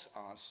helps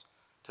us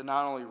to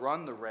not only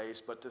run the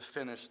race, but to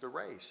finish the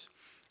race.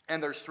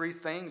 And there's three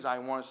things I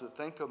want us to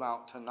think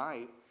about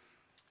tonight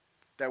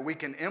that we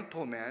can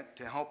implement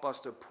to help us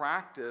to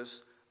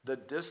practice the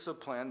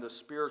discipline, the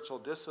spiritual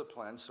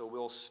discipline, so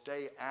we'll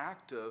stay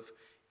active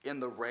in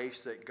the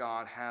race that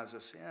God has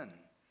us in.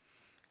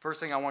 First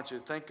thing I want you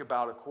to think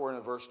about, according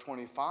to verse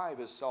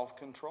 25, is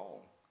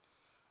self-control.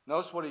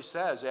 Notice what he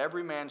says: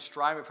 every man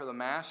striving for the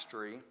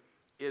mastery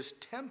is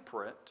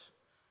temperate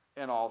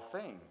in all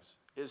things.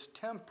 Is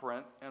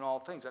temperate in all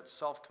things. That's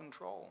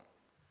self-control.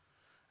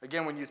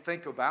 Again, when you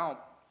think about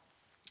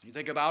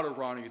a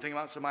runner, you think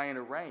about somebody in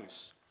a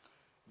race,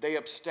 they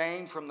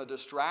abstain from the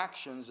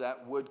distractions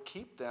that would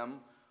keep them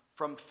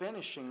from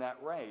finishing that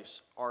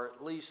race, or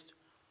at least,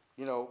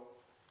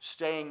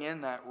 staying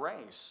in that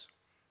race.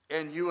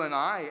 And you and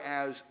I,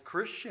 as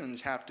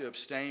Christians, have to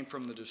abstain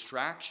from the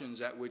distractions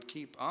that would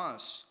keep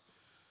us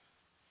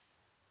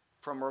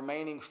from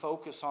remaining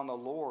focused on the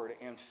Lord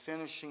and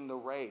finishing the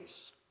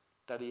race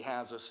that he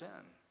has us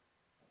in.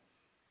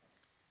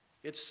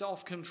 It's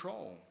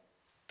self-control.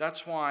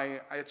 That's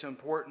why it's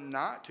important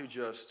not to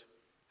just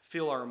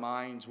fill our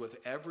minds with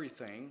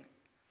everything.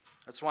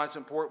 That's why it's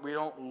important we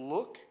don't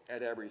look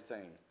at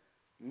everything.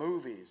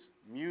 Movies,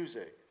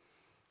 music,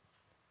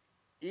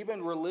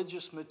 even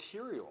religious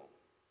material.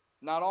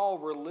 Not all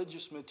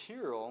religious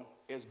material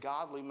is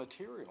godly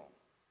material.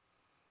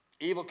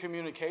 Evil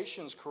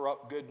communications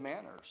corrupt good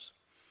manners.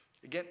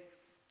 Again,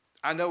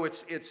 I know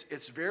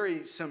it's very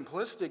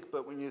simplistic,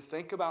 but when you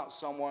think about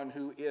someone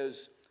who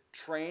is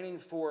training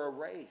for a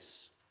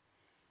race,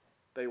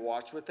 they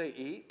watch what they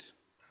eat,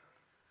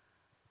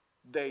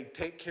 they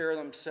take care of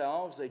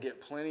themselves, they get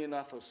plenty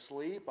enough of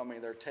sleep.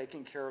 They're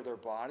taking care of their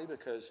body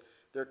because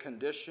they're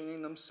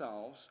conditioning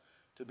themselves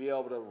to be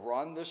able to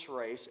run this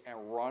race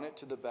and run it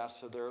to the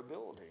best of their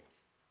ability.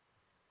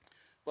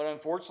 But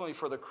unfortunately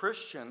for the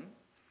Christian,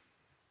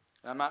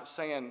 I'm not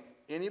saying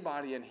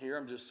anybody in here,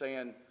 I'm just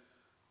saying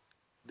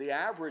the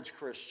average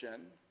Christian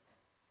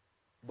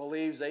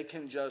believes they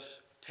can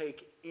just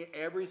take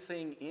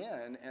everything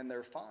in and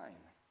they're fine.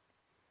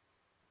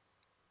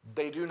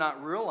 They do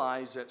not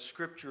realize that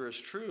Scripture is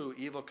true.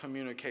 Evil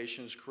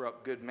communications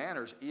corrupt good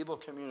manners. Evil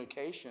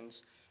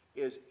communications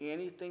is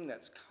anything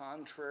that's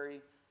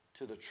contrary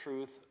to the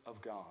truth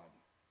of God.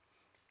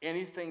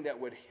 Anything that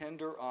would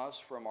hinder us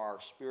from our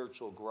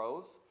spiritual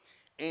growth.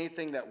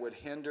 Anything that would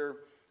hinder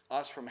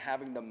us from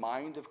having the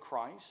mind of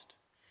Christ.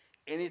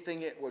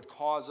 Anything that would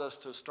cause us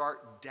to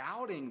start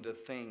doubting the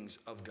things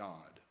of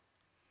God.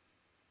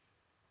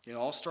 It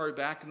all started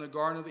back in the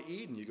Garden of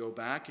Eden. You go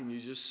back and you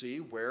just see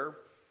where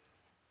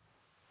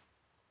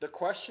the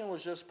question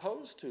was just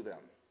posed to them.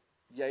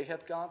 Yea,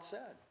 hath God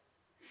said.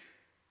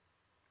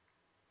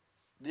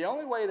 The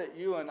only way that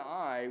you and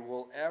I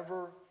will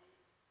ever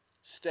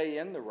stay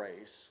in the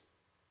race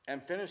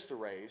and finish the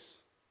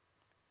race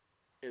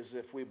is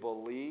if we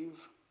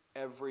believe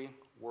every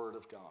word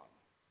of God.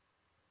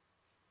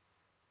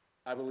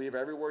 I believe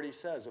every word he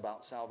says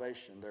about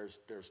salvation.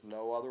 There's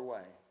no other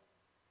way.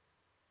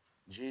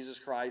 Jesus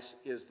Christ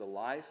is the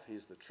life.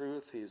 He's the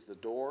truth. He's the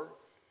door.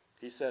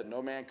 He said,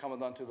 no man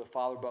cometh unto the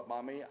Father but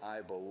by me.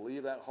 I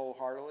believe that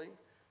wholeheartedly.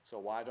 So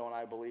why don't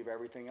I believe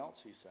everything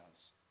else he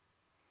says?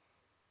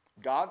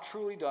 God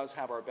truly does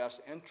have our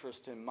best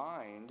interest in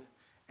mind,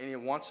 and he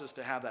wants us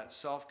to have that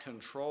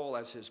self-control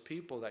as his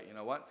people that,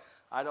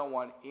 I don't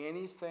want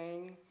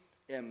anything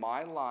in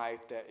my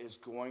life that is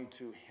going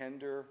to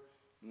hinder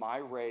my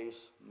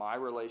race, my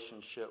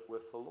relationship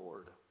with the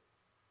Lord.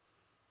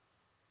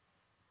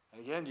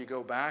 And again, you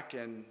go back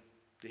in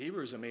the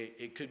Hebrews,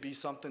 it could be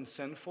something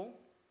sinful,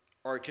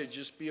 or it could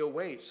just be a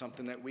weight,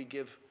 something that we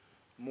give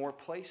more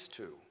place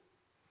to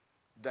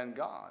than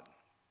God.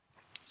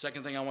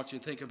 Second thing I want you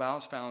to think about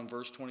is found in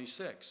verse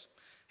 26.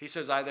 He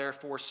says, I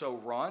therefore so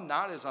run,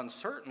 not as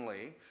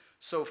uncertainly,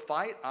 so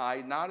fight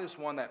I, not as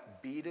one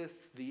that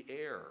beateth the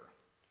air.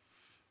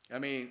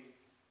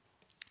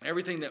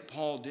 Everything that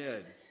Paul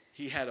did,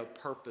 he had a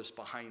purpose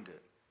behind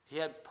it. He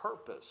had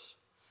purpose.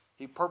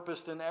 He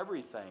purposed in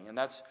everything. And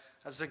that's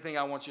the thing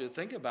I want you to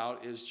think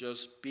about, is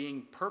just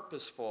being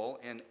purposeful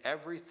in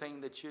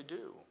everything that you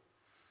do.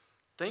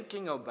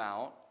 Thinking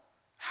about,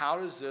 how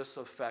does this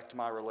affect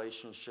my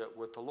relationship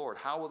with the Lord?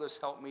 How will this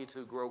help me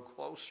to grow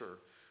closer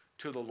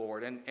to the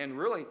Lord? And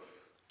really,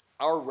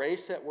 our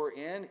race that we're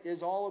in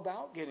is all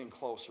about getting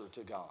closer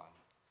to God.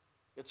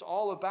 It's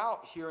all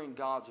about hearing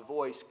God's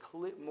voice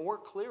more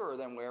clearer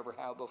than we ever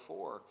have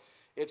before.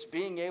 It's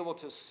being able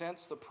to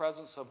sense the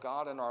presence of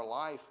God in our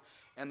life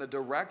and the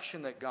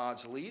direction that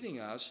God's leading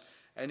us.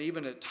 And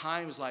even at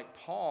times like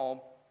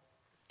Paul,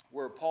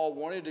 where Paul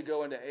wanted to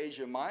go into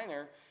Asia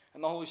Minor,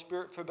 and the Holy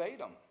Spirit forbade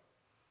him.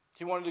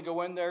 He wanted to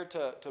go in there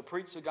to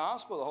preach the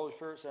gospel. The Holy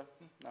Spirit said,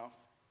 no,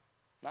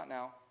 not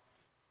now.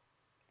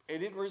 He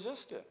didn't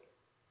resist it.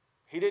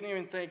 He didn't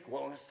even think,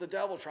 well, it's the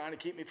devil trying to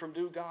keep me from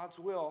doing God's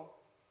will.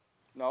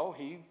 No,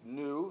 he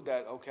knew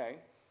that, okay,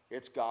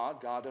 it's God.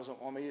 God doesn't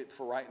want me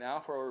for right now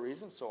for a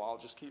reason, so I'll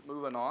just keep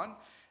moving on.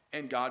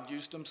 And God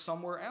used him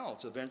somewhere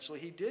else. Eventually,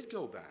 he did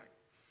go back.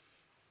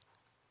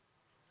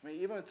 I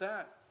mean, even at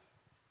that,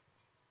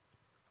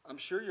 I'm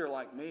sure you're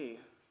like me,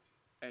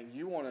 and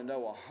you want to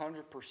know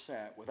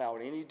 100%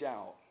 without any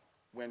doubt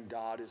when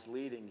God is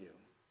leading you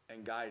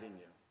and guiding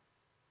you.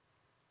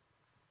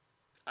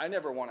 I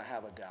never want to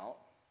have a doubt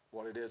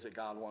what it is that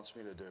God wants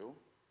me to do.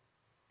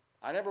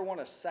 I never want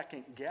to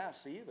second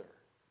guess either.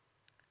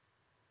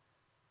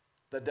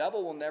 The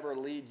devil will never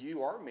lead you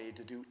or me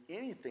to do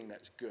anything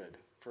that's good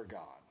for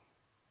God.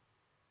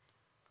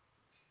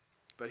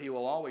 But he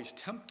will always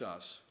tempt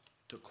us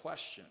to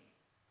question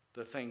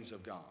the things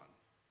of God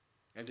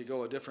and to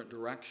go a different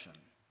direction.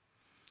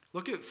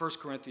 Look at 1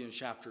 Corinthians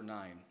chapter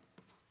 9.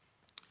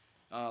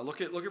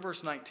 Look at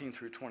verse 19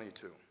 through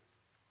 22.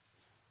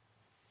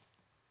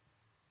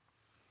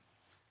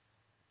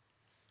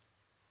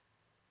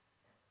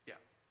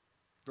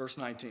 Verse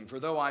 19, for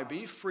though I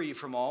be free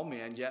from all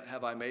men, yet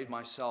have I made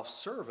myself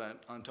servant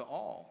unto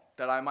all,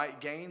 that I might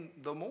gain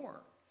the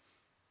more.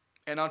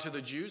 And unto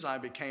the Jews I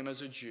became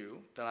as a Jew,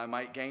 that I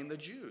might gain the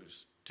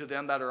Jews. To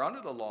them that are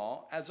under the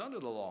law, as under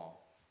the law,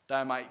 that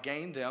I might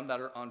gain them that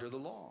are under the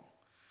law.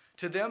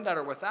 To them that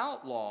are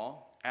without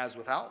law, as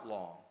without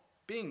law,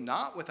 being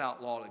not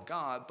without law to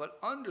God, but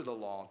under the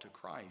law to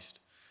Christ,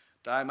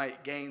 that I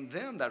might gain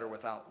them that are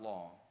without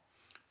law.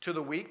 To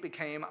the weak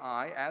became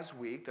I as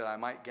weak, that I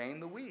might gain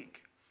the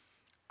weak.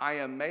 I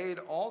am made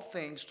all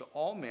things to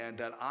all men,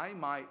 that I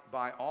might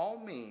by all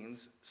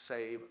means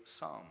save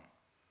some.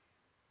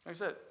 Like I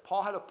said,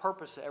 Paul had a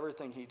purpose to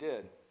everything he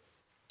did.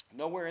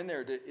 Nowhere in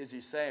there is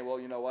he saying, well,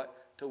 you know what,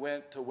 to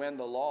win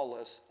the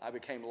lawless, I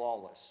became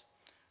lawless.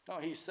 No,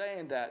 he's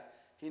saying that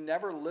he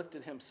never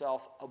lifted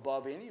himself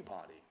above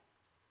anybody.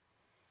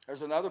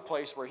 There's another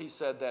place where he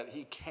said that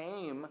he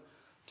came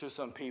to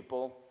some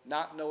people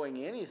not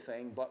knowing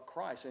anything but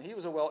Christ. And he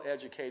was a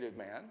well-educated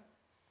man.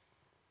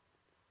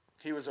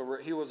 He was a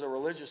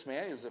religious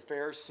man. He was a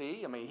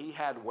Pharisee. I mean, he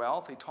had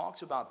wealth. He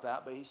talks about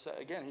that. But he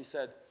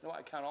said, no,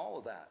 I count all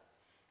of that.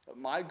 But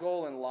my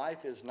goal in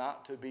life is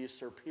not to be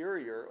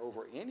superior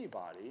over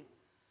anybody,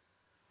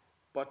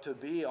 but to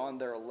be on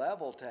their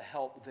level to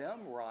help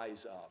them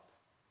rise up.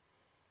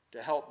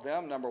 To help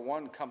them, number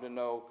one, come to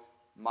know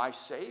my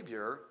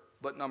Savior.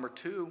 But number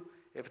two,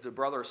 if it's a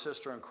brother or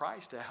sister in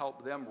Christ, to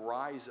help them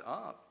rise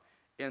up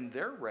in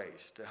their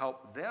race, to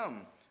help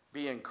them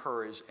be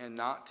encouraged and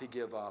not to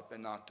give up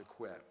and not to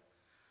quit.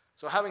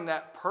 So having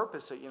that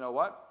purpose that, you know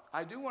what,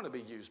 I do want to be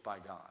used by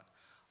God.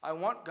 I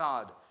want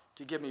God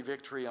to give me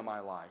victory in my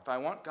life. I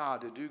want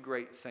God to do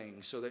great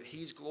things so that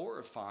he's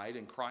glorified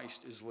and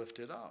Christ is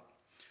lifted up.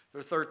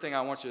 The third thing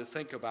I want you to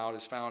think about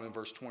is found in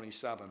verse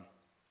 27.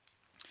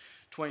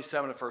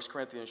 27 of 1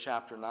 Corinthians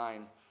chapter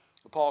 9.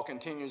 Paul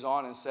continues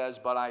on and says,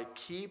 but I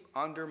keep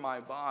under my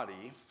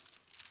body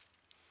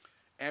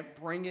and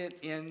bring it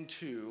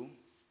into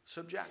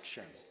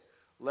subjection,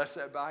 lest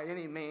that by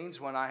any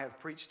means, when I have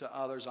preached to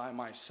others, I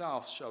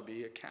myself shall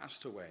be a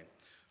castaway.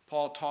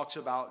 Paul talks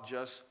about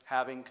just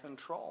having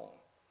control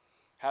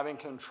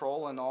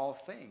in all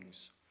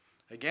things.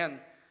 Again,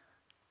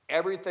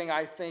 everything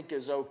I think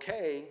is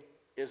okay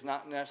is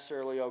not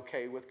necessarily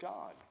okay with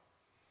God.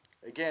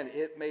 Again,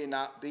 it may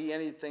not be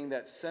anything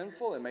that's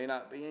sinful. It may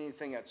not be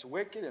anything that's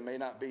wicked. It may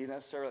not be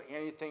necessarily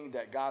anything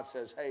that God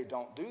says, hey,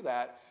 don't do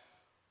that.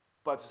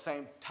 But at the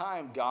same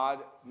time, God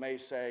may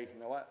say, you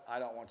know what, I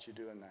don't want you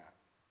doing that.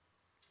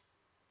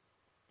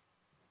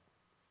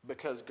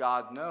 Because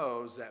God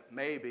knows that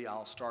maybe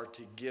I'll start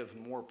to give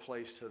more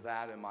place to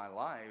that in my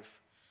life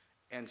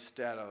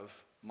instead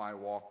of my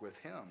walk with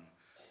him.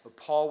 But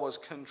Paul was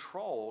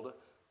controlled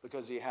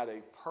because he had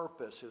a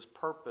purpose. His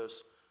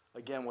purpose,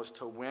 again, was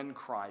to win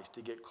Christ,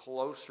 to get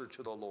closer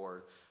to the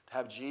Lord, to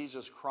have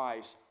Jesus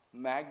Christ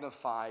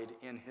magnified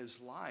in his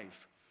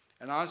life.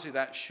 And honestly,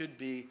 that should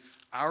be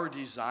our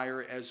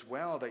desire as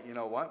well, that, you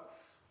know what,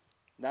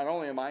 not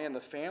only am I in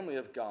the family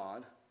of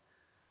God,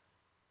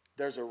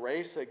 there's a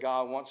race that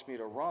God wants me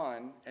to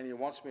run, and he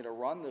wants me to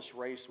run this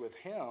race with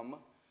him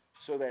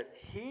so that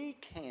he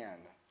can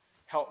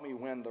help me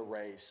win the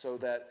race, so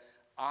that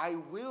I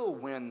will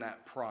win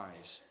that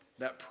prize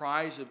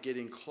of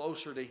getting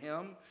closer to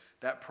him,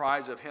 that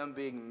prize of him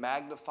being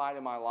magnified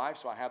in my life,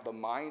 so I have the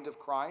mind of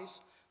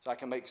Christ, so I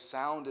can make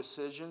sound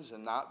decisions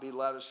and not be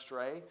led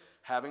astray,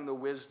 having the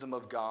wisdom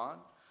of God,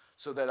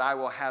 so that I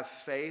will have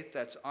faith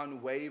that's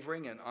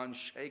unwavering and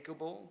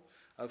unshakable,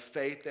 a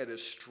faith that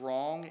is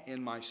strong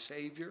in my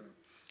Savior.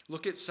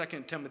 Look at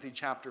 2 Timothy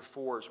chapter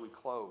 4 as we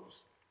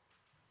close.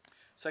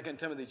 2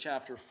 Timothy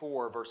chapter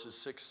 4, verses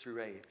 6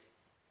 through 8.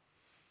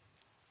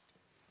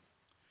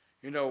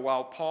 You know,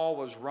 while Paul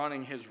was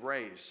running his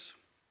race,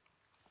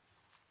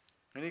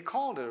 and he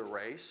called it a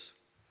race,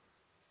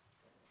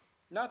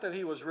 Not that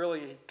he was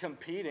really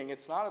competing.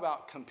 It's not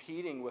about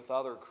competing with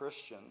other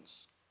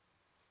Christians.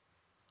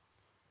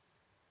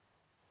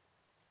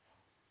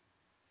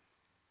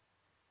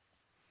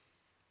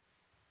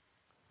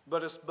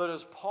 But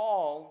as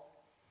Paul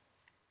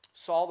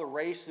saw the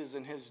races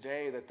in his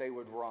day that they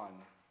would run,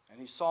 and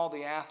he saw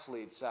the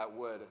athletes that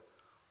would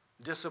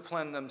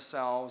discipline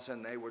themselves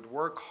and they would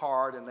work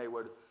hard and they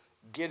would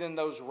get in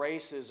those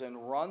races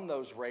and run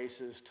those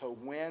races to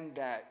win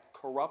that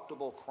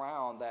corruptible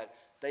crown that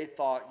they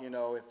thought,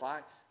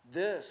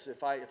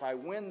 if I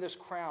win this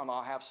crown,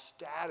 I'll have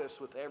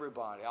status with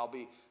everybody. I'll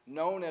be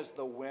known as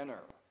the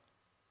winner.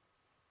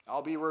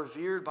 I'll be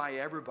revered by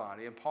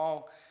everybody. And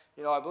Paul,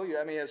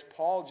 as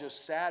Paul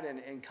just sat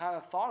and kind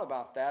of thought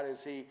about that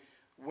as he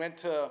went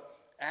to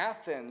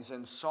Athens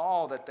and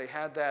saw that they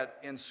had that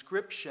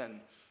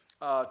inscription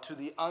to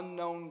the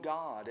unknown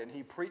God, and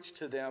he preached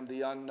to them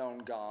the unknown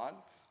God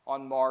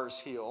on Mars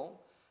Hill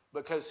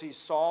because he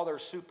saw their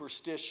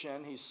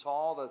superstition, he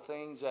saw the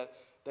things that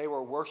they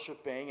were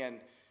worshiping,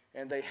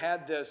 and they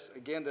had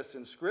this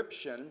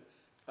inscription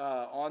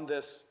on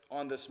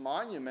this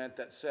monument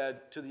that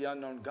said to the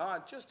unknown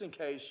God, just in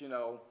case,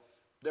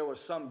 there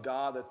was some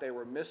God that they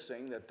were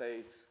missing that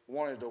they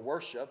wanted to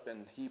worship,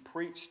 and he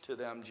preached to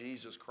them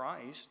Jesus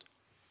Christ.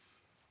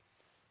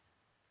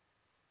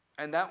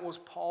 And that was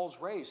Paul's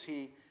race.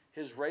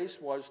 His race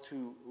was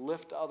to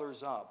lift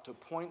others up, to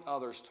point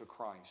others to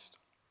Christ.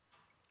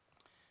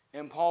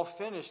 And Paul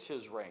finished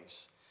his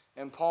race.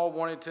 And Paul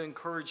wanted to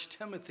encourage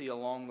Timothy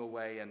along the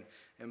way.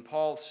 And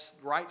Paul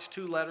writes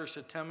 2 letters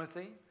to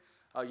Timothy,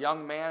 a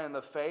young man in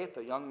the faith,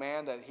 a young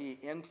man that he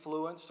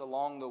influenced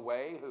along the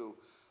way,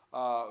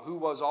 who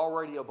was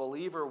already a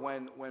believer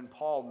when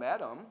Paul met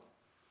him,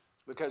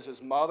 because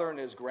his mother and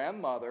his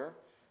grandmother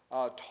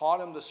taught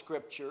him the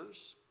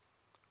scriptures,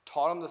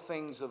 taught him the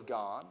things of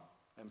God.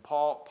 And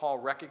Paul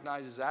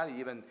recognizes that.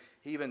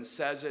 He even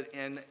says it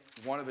in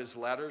one of his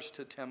letters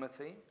to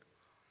Timothy.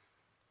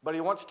 But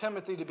he wants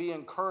Timothy to be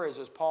encouraged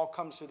as Paul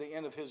comes to the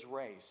end of his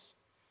race.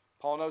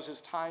 Paul knows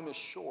his time is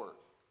short.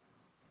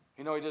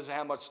 He doesn't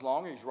have much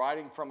longer. He's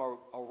writing from a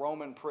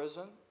Roman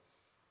prison.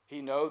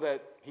 He knows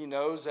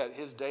that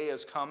his day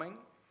is coming.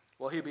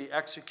 Well, he'll be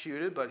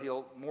executed, but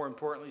he'll more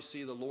importantly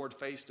see the Lord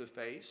face to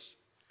face.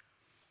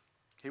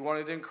 He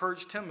wanted to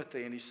encourage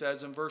Timothy, and he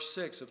says in verse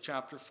 6 of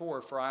chapter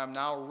 4, "For I am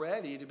now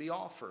ready to be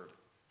offered."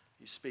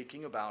 He's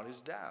speaking about his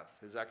death,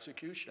 his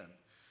execution.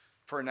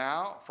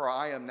 For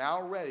I am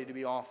now ready to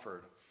be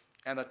offered,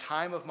 and the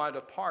time of my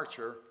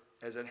departure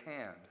is at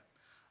hand.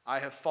 I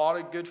have fought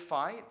a good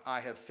fight.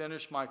 I have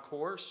finished my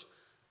course.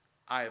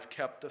 I have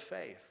kept the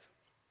faith.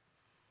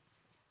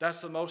 That's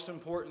the most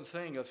important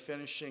thing of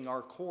finishing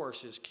our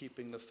course, is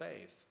keeping the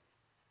faith.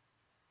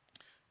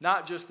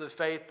 Not just the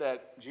faith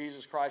that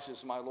Jesus Christ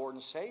is my Lord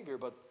and Savior,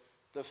 but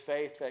the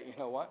faith that,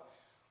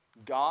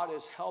 God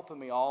is helping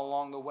me all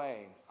along the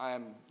way. I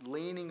am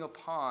leaning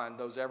upon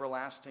those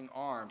everlasting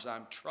arms.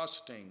 I'm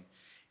trusting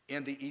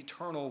in the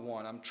eternal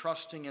one. I'm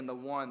trusting in the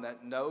one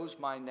that knows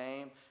my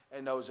name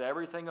and knows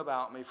everything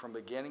about me from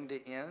beginning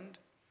to end,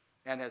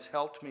 and has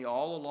helped me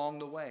all along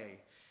the way,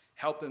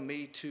 helping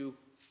me to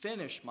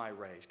finish my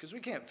race, because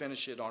we can't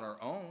finish it on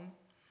our own.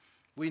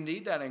 We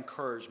need that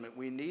encouragement.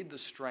 We need the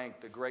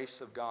strength, the grace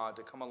of God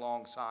to come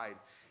alongside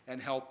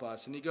and help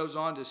us. And he goes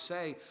on to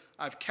say,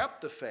 I've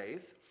kept the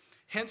faith.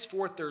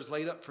 Henceforth there is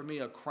laid up for me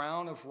a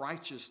crown of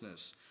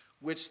righteousness,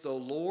 which the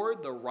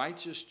Lord, the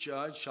righteous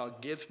judge, shall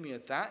give me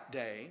at that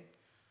day,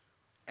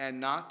 and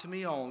not to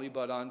me only,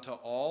 but unto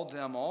all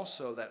them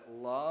also that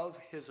love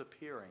his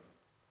appearing.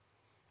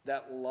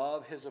 That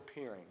love his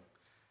appearing.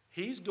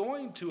 He's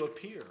going to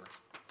appear.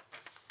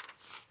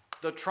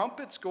 The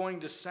trumpet's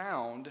going to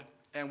sound,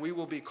 and we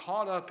will be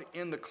caught up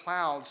in the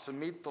clouds to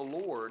meet the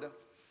Lord,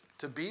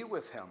 to be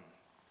with him.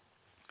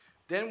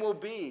 Then there'll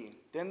be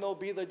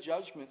the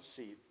judgment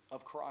seat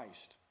of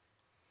Christ.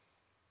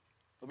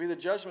 There'll be the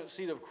judgment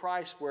seat of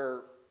Christ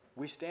where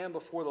we stand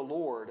before the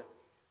Lord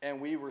and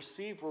we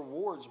receive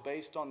rewards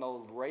based on the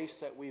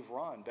race that we've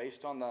run,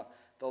 based on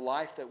the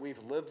life that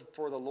we've lived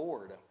for the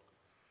Lord.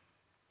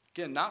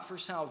 Again, not for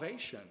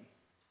salvation,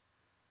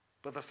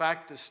 but the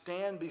fact to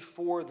stand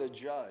before the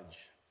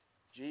judge,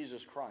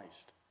 Jesus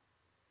Christ,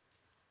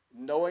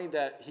 knowing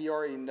that he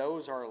already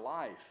knows our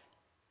life.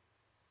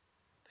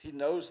 He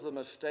knows the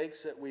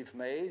mistakes that we've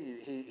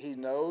made. He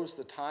knows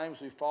the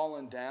times we've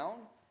fallen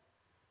down.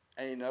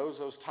 And he knows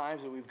those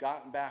times that we've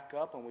gotten back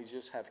up and we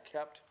just have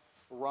kept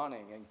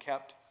running and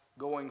kept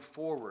going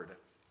forward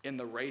in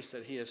the race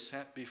that he has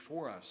set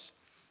before us.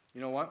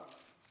 You know what?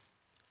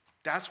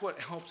 That's what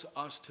helps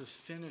us to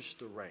finish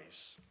the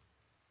race,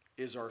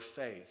 is our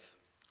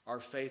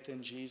faith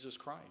in Jesus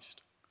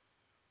Christ.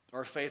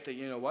 Our faith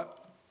that,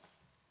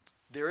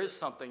 there is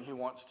something he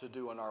wants to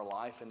do in our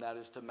life, and that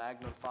is to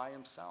magnify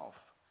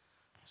himself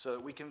so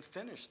that we can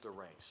finish the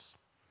race.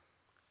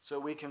 So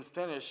we can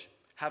finish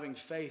having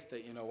faith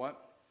that,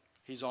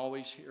 he's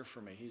always here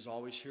for me. He's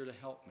always here to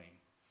help me.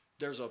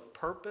 There's a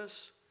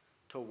purpose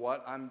to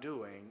what I'm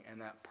doing,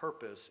 and that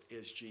purpose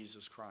is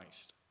Jesus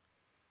Christ.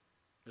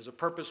 There's a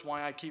purpose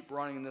why I keep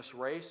running this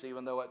race,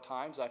 even though at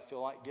times I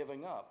feel like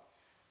giving up,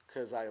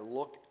 because I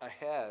look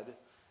ahead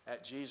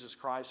at Jesus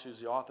Christ, who's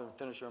the author and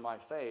finisher of my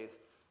faith,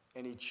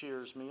 and he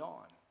cheers me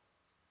on,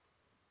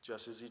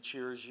 just as he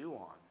cheers you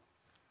on.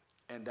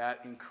 And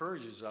that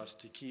encourages us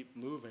to keep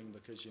moving,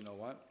 because you know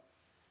what?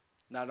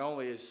 Not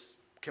only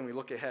can we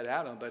look ahead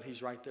at him, but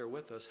he's right there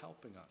with us,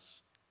 helping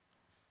us.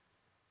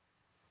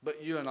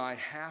 But you and I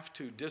have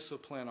to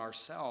discipline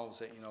ourselves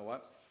that, you know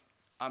what?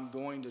 I'm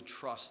going to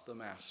trust the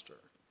Master.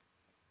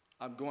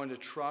 I'm going to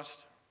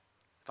trust,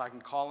 if I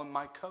can call him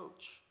my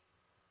coach,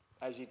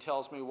 as he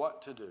tells me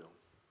what to do,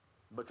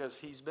 because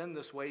he's been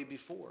this way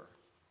before.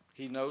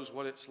 He knows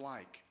what it's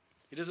like.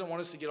 He doesn't want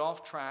us to get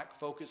off track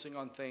focusing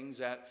on things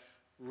that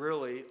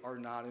really are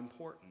not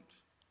important,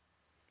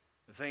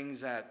 the things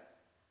that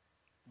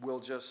will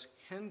just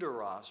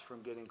hinder us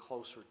from getting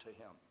closer to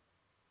him.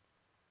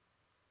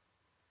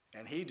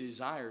 And he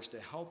desires to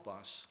help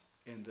us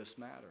in this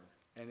matter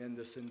and in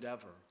this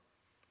endeavor.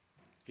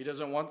 He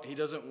doesn't want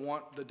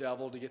the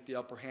devil to get the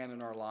upper hand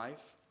in our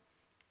life.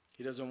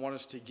 He doesn't want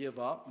us to give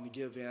up and to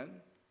give in.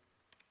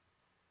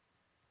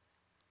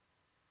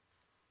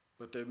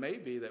 But there may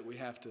be that we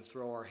have to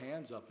throw our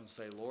hands up and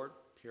say, Lord,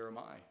 here am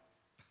I.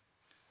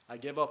 I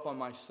give up on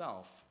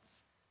myself.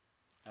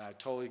 And I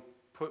totally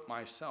put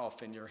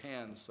myself in your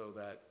hands so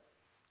that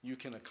you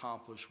can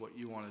accomplish what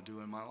you want to do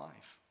in my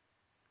life.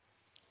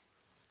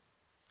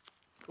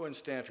 Go ahead and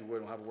stand if you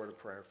would and have a word of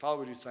prayer.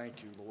 Father, we do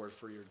thank you, Lord,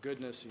 for your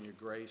goodness and your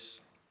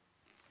grace.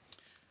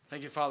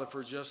 Thank you, Father,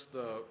 for just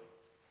the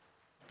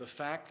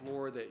fact,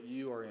 Lord, that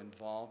you are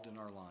involved in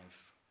our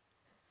life.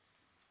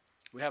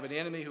 We have an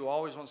enemy who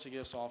always wants to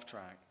get us off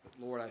track. But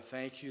Lord, I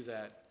thank you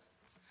that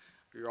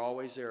you're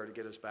always there to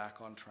get us back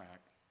on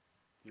track.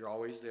 You're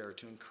always there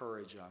to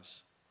encourage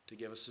us, to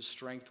give us the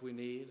strength we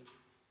need,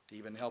 to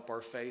even help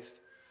our faith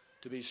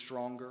to be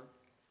stronger,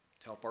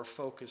 to help our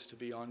focus to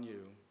be on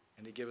you,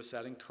 and to give us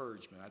that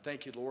encouragement. I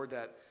thank you, Lord,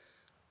 that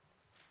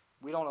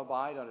we don't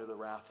abide under the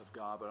wrath of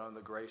God, but under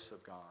the grace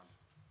of God.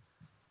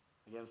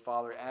 Again,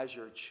 Father, as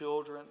your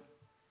children,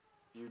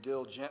 you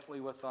deal gently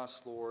with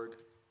us, Lord.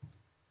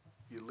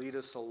 You lead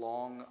us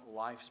along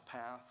life's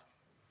path,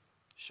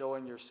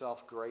 showing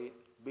yourself great,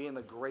 being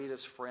the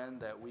greatest friend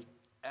that we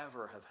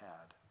ever have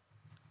had,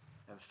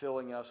 and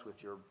filling us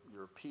with your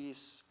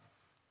peace,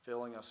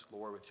 filling us,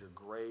 Lord, with your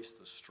grace,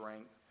 the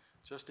strength,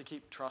 just to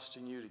keep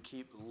trusting you, to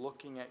keep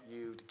looking at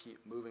you, to keep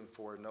moving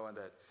forward, knowing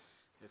that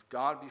if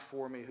God be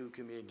for me, who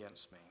can be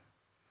against me?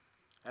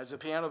 As the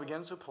piano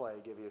begins to play,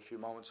 give you a few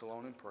moments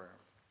alone in prayer.